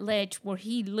on that ledge where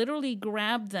he literally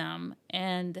grabbed them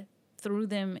and threw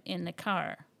them in the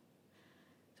car.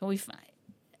 So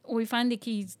we find the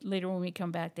keys later when we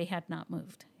come back. They had not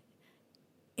moved.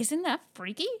 Isn't that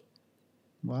freaky?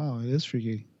 Wow, it is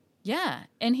freaky. Yeah,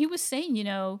 and he was saying,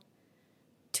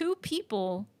 two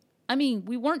people.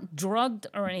 We weren't drugged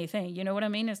or anything. You know what I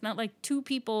mean? It's not like two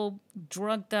people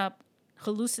drugged up,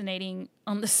 hallucinating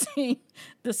on the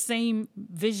same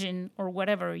vision or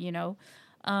whatever,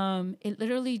 It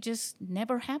literally just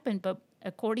never happened. But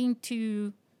according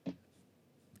to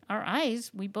our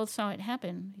eyes, we both saw it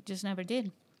happen. It just never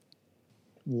did.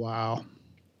 Wow.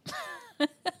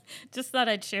 Just thought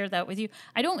I'd share that with you.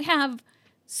 I don't have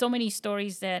so many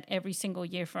stories that every single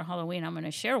year for Halloween I'm going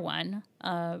to share one.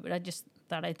 But I just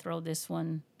thought I'd throw this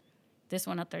one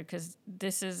out there, because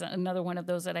this is another one of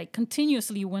those that I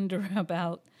continuously wonder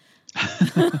about.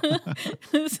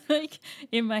 It's like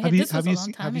in my head. This was a long time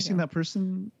ago. Have you seen that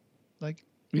person like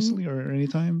recently or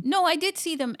anytime? No, I did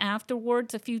see them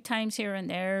afterwards a few times here and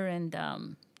there, and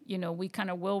we kind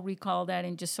of will recall that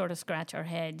and just sort of scratch our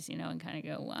heads, and kind of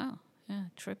go, "Wow, yeah,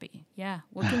 trippy. Yeah,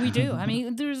 what can we do?" I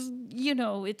mean,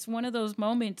 it's one of those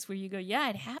moments where you go, "Yeah,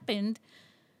 it happened,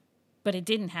 but it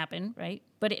didn't happen, right?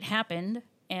 But it happened,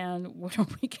 and what are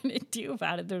we going to do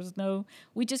about it?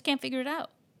 We just can't figure it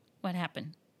out. What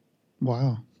happened?"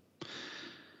 Wow.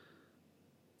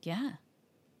 Yeah,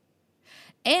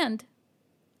 and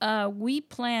we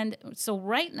planned. So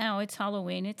right now it's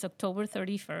Halloween. It's October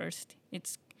 31st.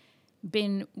 It's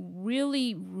been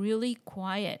really, really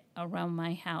quiet around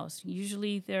my house.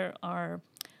 Usually there are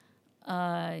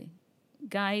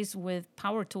guys with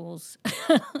power tools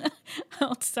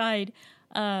outside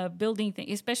building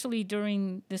things, especially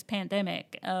during this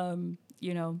pandemic.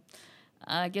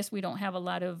 I guess we don't have a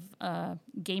lot of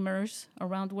gamers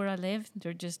around where I live.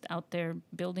 They're just out there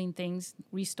building things,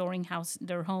 restoring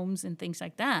their homes and things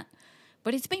like that.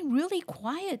 But it's been really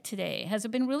quiet today. Has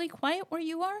it been really quiet where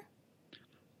you are?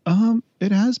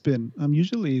 It has been.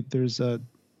 Usually there's our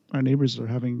neighbors are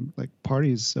having like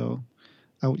parties, so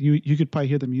you could probably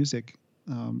hear the music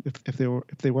if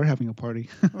they were having a party.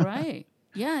 Right.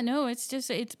 Yeah. No.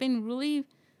 It's been really,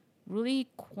 really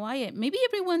quiet. Maybe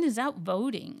everyone is out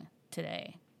voting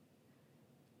today.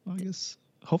 Well, I guess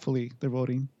hopefully they're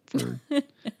voting for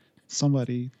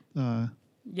somebody.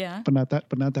 Yeah. But not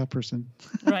that person.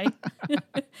 Right.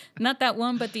 Not that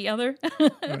one, but the other.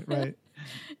 Right.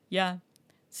 Yeah.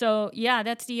 So yeah,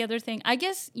 that's the other thing. I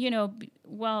guess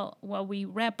while we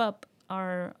wrap up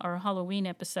our Halloween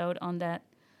episode on that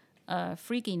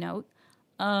freaky note,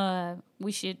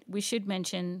 we should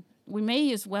mention we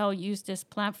may as well use this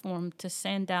platform to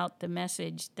send out the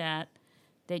message that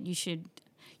you should.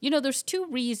 There's two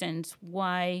reasons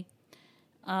why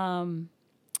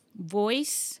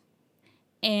voice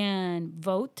and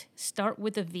vote start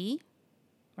with a V,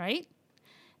 right?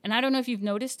 And I don't know if you've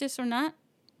noticed this or not,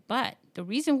 but the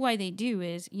reason why they do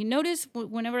is, you notice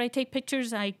whenever I take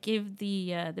pictures, I give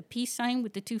the peace sign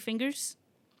with the two fingers.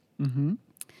 Mm-hmm.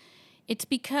 It's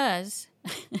because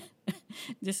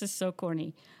this is so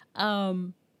corny.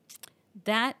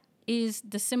 That is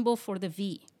the symbol for the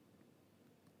V.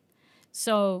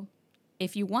 So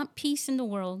if you want peace in the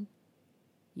world,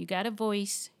 you got to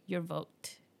voice your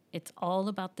vote. It's all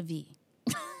about the V.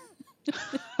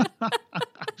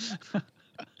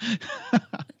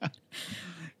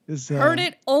 Heard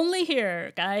it only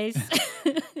here, guys.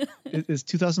 Is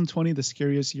 2020 the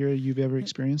scariest year you've ever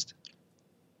experienced?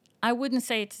 I wouldn't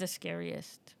say it's the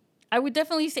scariest. I would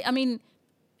definitely say,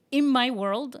 in my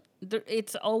world,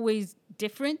 it's always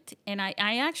different, and I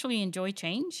actually enjoy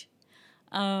change.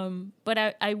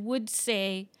 But I would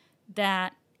say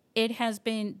that it has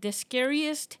been the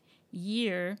scariest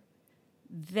year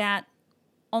that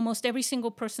almost every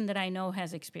single person that I know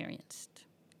has experienced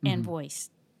and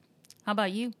voiced. How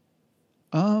about you?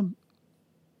 I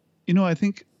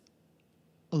think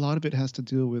a lot of it has to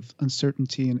do with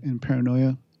uncertainty and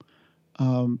paranoia.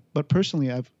 But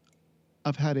personally, I've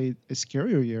had a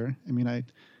scarier year. I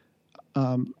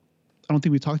don't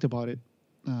think we talked about it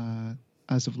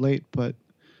as of late, but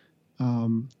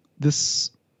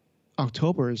this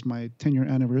October is my 10-year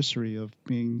anniversary of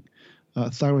being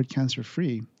thyroid cancer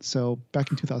free. So back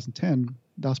in 2010,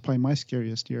 that was probably my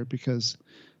scariest year because,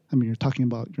 you're talking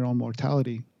about your own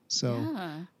mortality. So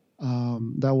Yeah.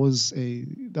 that was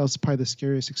probably the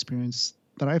scariest experience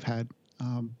that I've had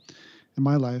in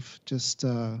my life. Just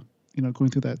going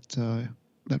through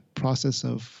that process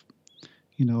of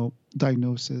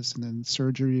diagnosis and then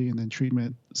surgery and then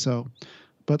treatment. So,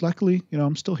 but luckily,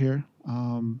 I'm still here.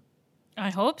 I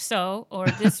hope so. Or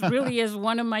this really is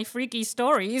one of my freaky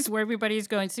stories where everybody's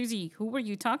going, Susie, who were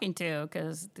you talking to?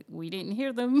 Because we didn't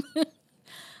hear them.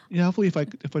 Yeah, hopefully, if I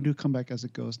do come back as a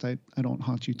ghost, I don't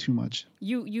haunt you too much.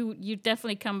 You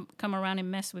definitely come around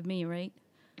and mess with me, right?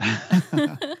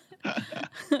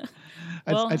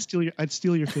 I'd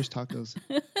steal your fish tacos.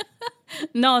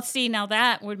 No, see, now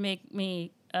that would make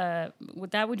me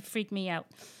that would freak me out.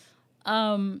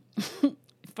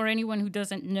 For anyone who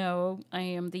doesn't know, I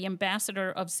am the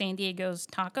ambassador of San Diego's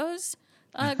tacos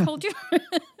culture.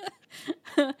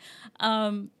 But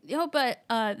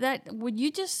that would you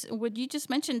just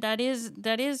mention that is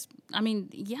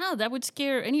that would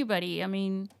scare anybody.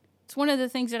 It's one of the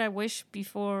things that I wish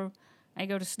before I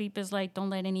go to sleep is like, don't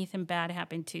let anything bad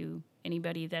happen to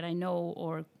anybody that I know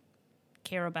or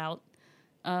care about.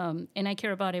 And I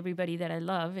care about everybody that I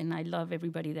love, and I love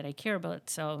everybody that I care about.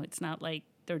 So it's not like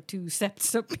they're two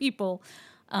sets of people.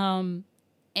 And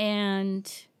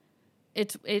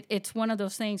it's one of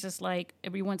those things. It's like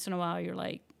every once in a while you're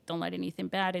like, don't let anything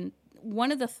bad. And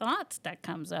one of the thoughts that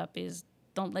comes up is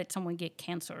don't let someone get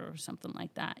cancer or something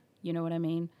like that. You know what I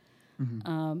mean?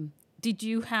 Did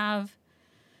you have,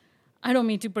 I don't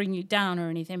mean to bring you down or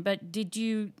anything, but did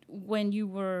you, when you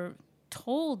were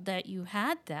told that you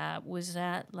had that, was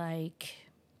that like,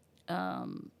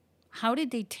 how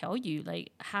did they tell you?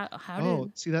 Like, how Oh,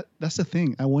 did, see that's the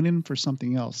thing. I went in for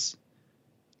something else,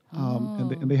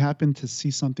 and oh, they happened to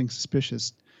see something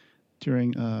suspicious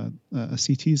during a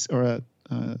CT's or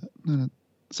uh,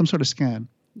 some sort of scan,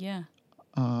 yeah.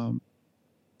 um,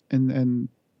 and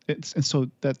so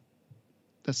that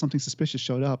something suspicious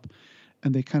showed up,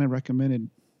 and they kind of recommended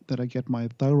that I get my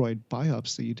thyroid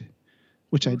biopsied,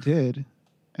 which I Oof. did,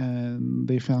 and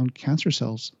they found cancer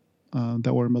cells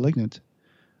that were malignant.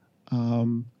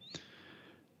 Um,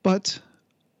 but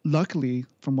luckily,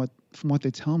 from what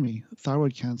they tell me,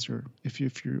 thyroid cancer, if you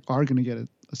are going to get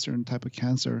a certain type of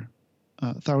cancer,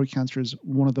 thyroid cancer is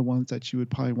one of the ones that you would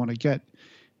probably want to get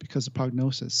because the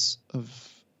prognosis of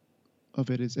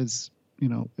it is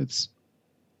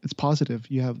it's positive.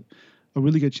 You have a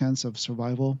really good chance of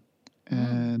survival,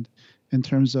 Mm. and in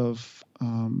terms of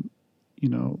you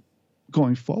know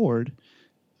going forward,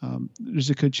 there's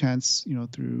a good chance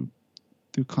through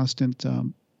constant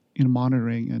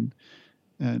monitoring and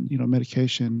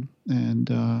medication and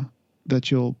that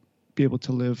you'll be able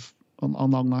to live a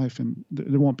long life, and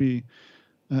there won't be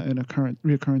an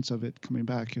reoccurrence of it coming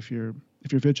back if you're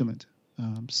vigilant.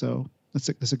 So that's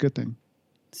a good thing.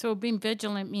 So being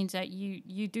vigilant means that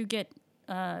you do get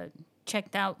uh,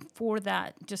 checked out for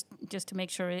that, just to make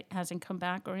sure it hasn't come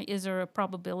back, or is there a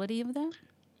probability of that?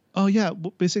 Oh yeah,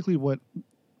 basically what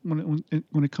when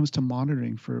it comes to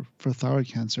monitoring for thyroid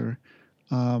cancer,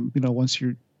 once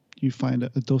you find a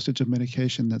dosage of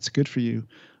medication that's good for you,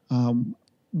 um,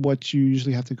 what you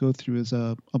usually have to go through is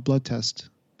a blood test,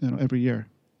 every year,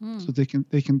 so Mm.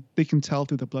 they can tell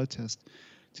through the blood test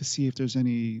to see if there's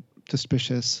any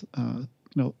suspicious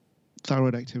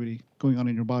thyroid activity going on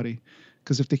in your body,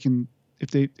 because if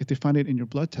they find it in your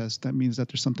blood test, that means that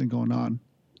there's something going on,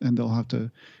 and they'll have to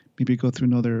maybe go through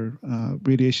another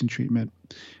radiation treatment.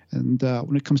 And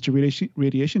when it comes to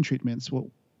radiation treatments,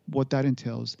 what that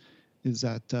entails is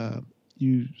that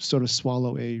you sort of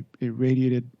swallow a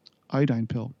radiated iodine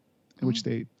pill, in which Mm.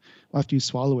 they, after you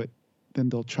swallow it, then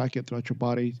they'll track it throughout your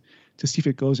body to see if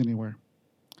it goes anywhere.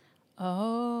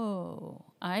 Oh,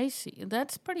 I see.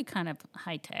 That's pretty kind of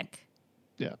high tech.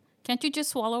 Yeah. Can't you just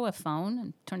swallow a phone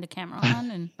and turn the camera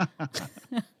on and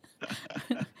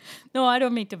no, I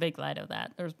don't mean to make light of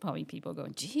that. There's probably people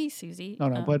going, "Gee, Susie." No,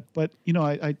 no, but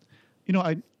I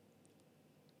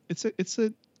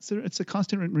it's a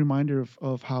constant reminder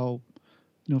of how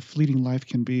fleeting life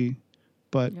can be.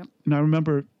 But Yep. I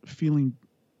remember feeling,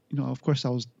 of course I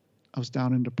was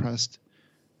down and depressed,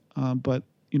 but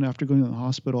after going to the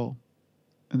hospital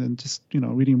and then just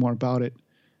reading more about it,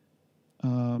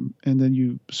 and then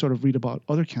you sort of read about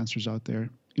other cancers out there.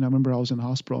 I remember I was in the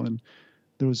hospital and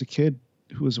there was a kid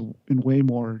who was in way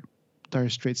more dire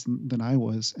straits than I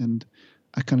was, and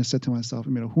I kind of said to myself,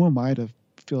 who am I to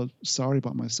feel sorry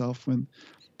about myself when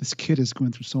this kid is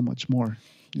going through so much more,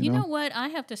 you You know know? what? I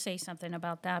have to say something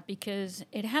about that because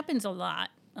it happens a lot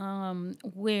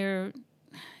where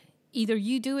either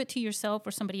you do it to yourself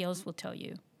or somebody else will tell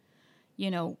you.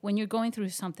 When you're going through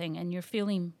something and you're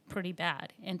feeling pretty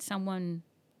bad, and someone,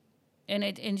 and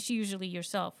it's usually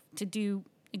yourself, to do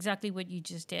exactly what you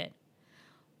just did.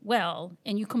 Well,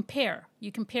 and you compare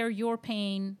your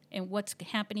pain and what's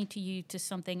happening to you to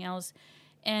something else,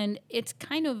 and it's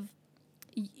kind of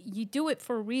you do it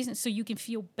for a reason so you can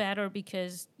feel better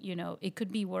because it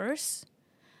could be worse,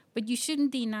 but you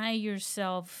shouldn't deny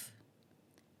yourself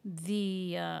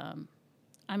the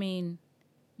I mean,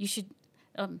 you should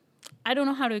um, I don't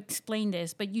know how to explain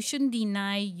this, but you shouldn't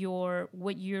deny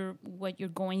what you're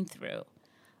going through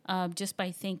just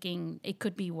by thinking it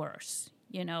could be worse.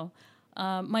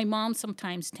 My mom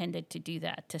sometimes tended to do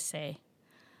that, to say,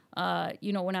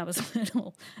 when I was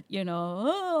little,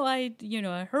 oh, I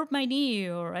hurt my knee,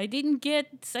 or I didn't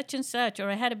get such and such, or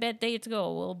I had a bad day to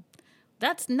go. Well,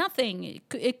 that's nothing.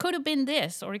 It could have been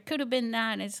this, or it could have been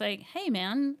that. And it's like, hey,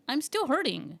 man, I'm still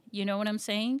hurting. You know what I'm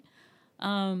saying?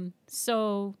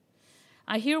 So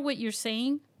I hear what you're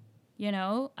saying.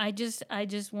 I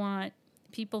just want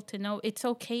people to know it's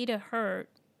okay to hurt,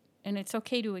 and it's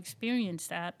okay to experience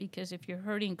that, because if you're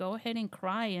hurting, go ahead and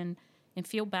cry and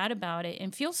feel bad about it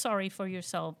and feel sorry for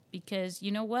yourself, because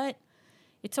you know what?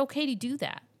 It's okay to do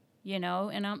that, and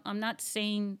I'm not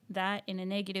saying that in a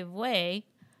negative way,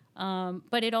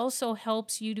 but it also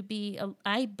helps you to be,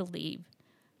 I believe,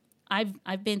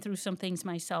 I've been through some things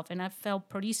myself, and I've felt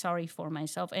pretty sorry for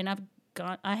myself, and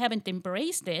I haven't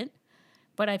embraced it,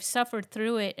 but I've suffered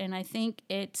through it, and I think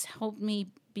it's helped me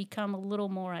become a little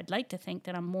more. I'd like to think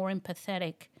that I'm more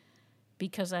empathetic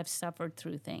because I've suffered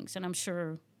through things, and I'm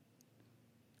sure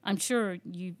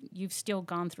you've still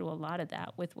gone through a lot of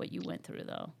that with what you went through,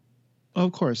 though.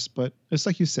 Of course, but it's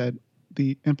like you said,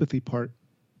 the empathy part.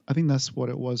 I think that's what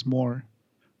it was more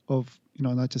of.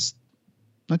 Not just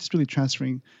really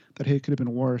transferring that, hey, it could have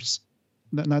been worse.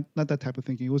 Not that type of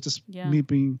thinking. It was just me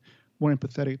being more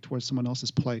empathetic towards someone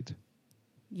else's plight.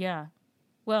 Yeah.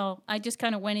 Well, I just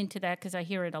kind of went into that because I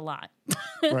hear it a lot.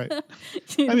 Right.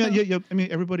 I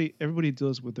mean, everybody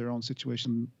deals with their own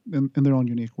situation in their own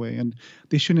unique way, and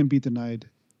they shouldn't be denied,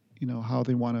 how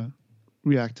they want to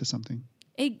react to something.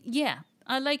 Yeah,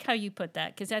 I like how you put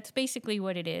that, because that's basically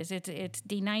what it is. It's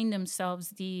denying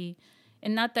themselves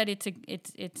and not that it's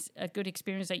a good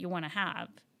experience that you want to have,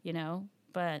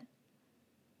 but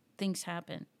things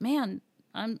happen. Man,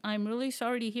 I'm really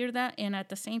sorry to hear that, and at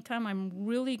the same time, I'm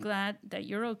really glad that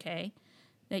you're okay,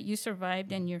 that you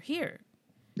survived, and you're here.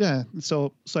 Yeah.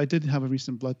 So I did have a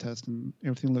recent blood test, and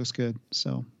everything looks good.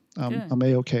 So I'm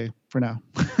A-okay for now.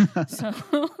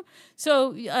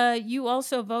 So you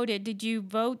also voted. Did you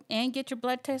vote and get your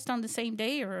blood test on the same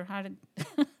day, or how did?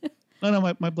 No,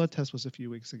 my blood test was a few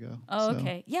weeks ago. Oh, so.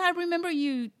 Okay. Yeah, I remember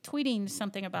you tweeting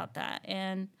something about that.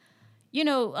 And,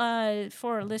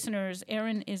 for our listeners,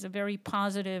 Aaron is a very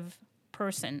positive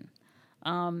person.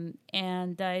 And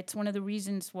it's one of the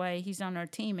reasons why he's on our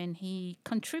team, and he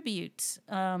contributes,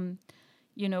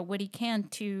 what he can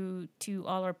to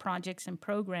all our projects and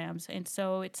programs. And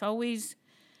so it's always,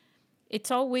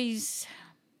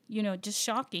 just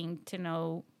shocking to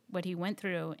know what he went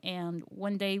through. And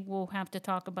one day we'll have to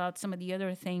talk about some of the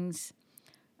other things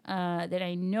that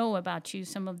I know about you,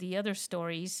 some of the other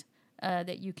stories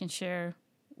that you can share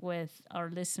with our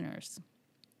listeners.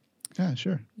 Yeah,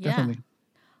 sure. Yeah. Definitely.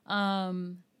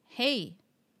 Hey,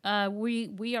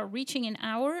 we are reaching an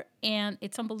hour, and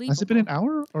it's unbelievable. Has it been an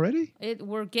hour already?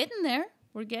 We're getting there.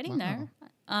 We're getting there.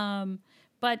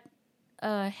 But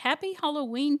happy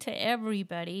Halloween to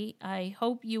everybody. I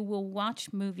hope you will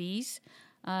watch movies.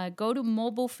 Go to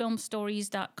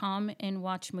mobilefilmstories.com and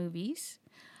watch movies.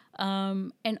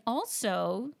 And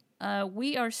also,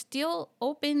 we are still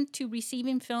open to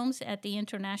receiving films at the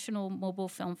International Mobile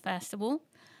Film Festival.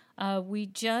 We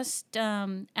just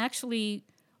actually,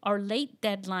 our late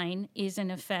deadline is in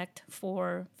effect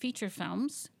for feature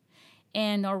films,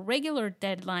 and our regular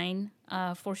deadline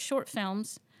for short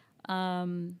films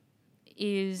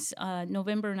is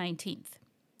November 19th,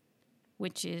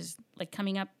 which is like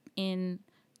coming up in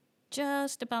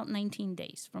just about 19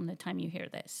 days from the time you hear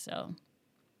this. So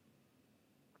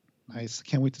nice.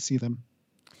 Can't wait to see them.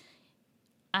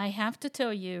 I have to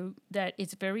tell you that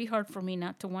it's very hard for me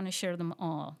not to want to share them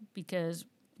all, because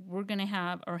we're going to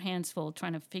have our hands full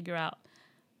trying to figure out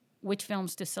which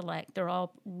films to select. They're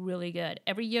all really good.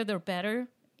 Every year they're better,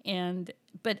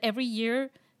 but every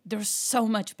year they're so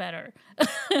much better.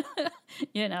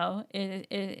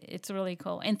 It's really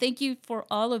cool. And thank you for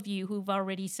all of you who've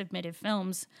already submitted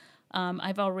films.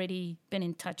 I've already been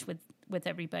in touch with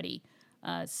everybody.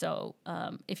 So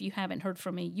if you haven't heard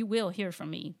from me, you will hear from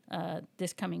me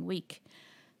this coming week.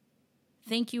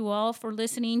 Thank you all for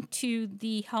listening to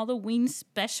the Halloween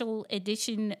special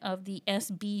edition of the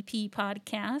SBP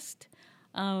podcast.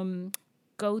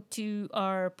 Go to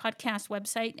our podcast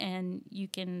website and you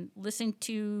can listen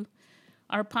to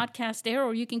our podcast there,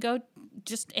 or you can go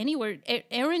just anywhere.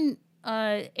 Aaron's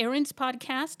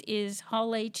podcast is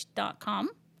hallh.com,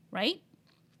 right?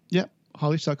 Yep,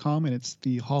 hallh.com, and it's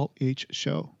the Hall H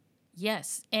Show.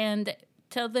 Yes, and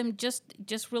tell them just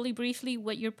really briefly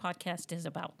what your podcast is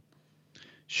about.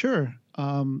 Sure.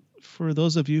 For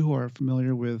those of you who are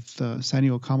familiar with San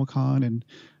Diego Comic-Con and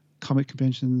comic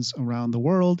conventions around the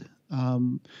world,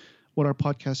 what our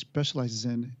podcast specializes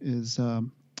in is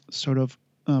sort of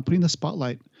putting the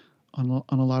spotlight on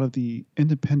a lot of the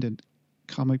independent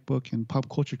comic book and pop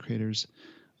culture creators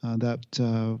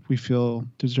that we feel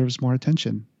deserves more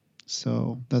attention.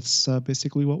 So that's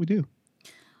basically what we do.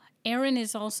 Aaron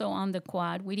is also on the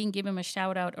quad. We didn't give him a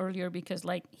shout out earlier because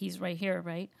he's right here,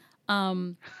 right?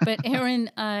 But Aaron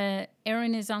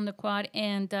is on the quad,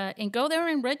 and go there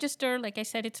and register. Like I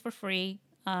said, it's for free.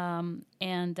 And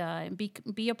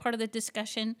be a part of the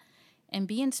discussion and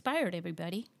be inspired,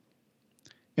 everybody.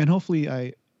 And hopefully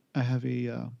I have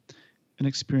an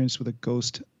experience with a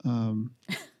ghost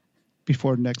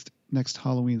before next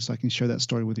Halloween, so I can share that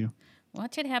story with you.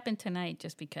 Watch it happen tonight,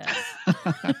 just because.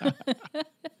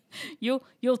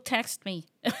 You'll text me.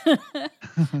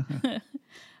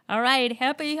 All right.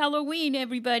 Happy Halloween,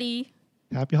 everybody.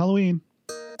 Happy Halloween.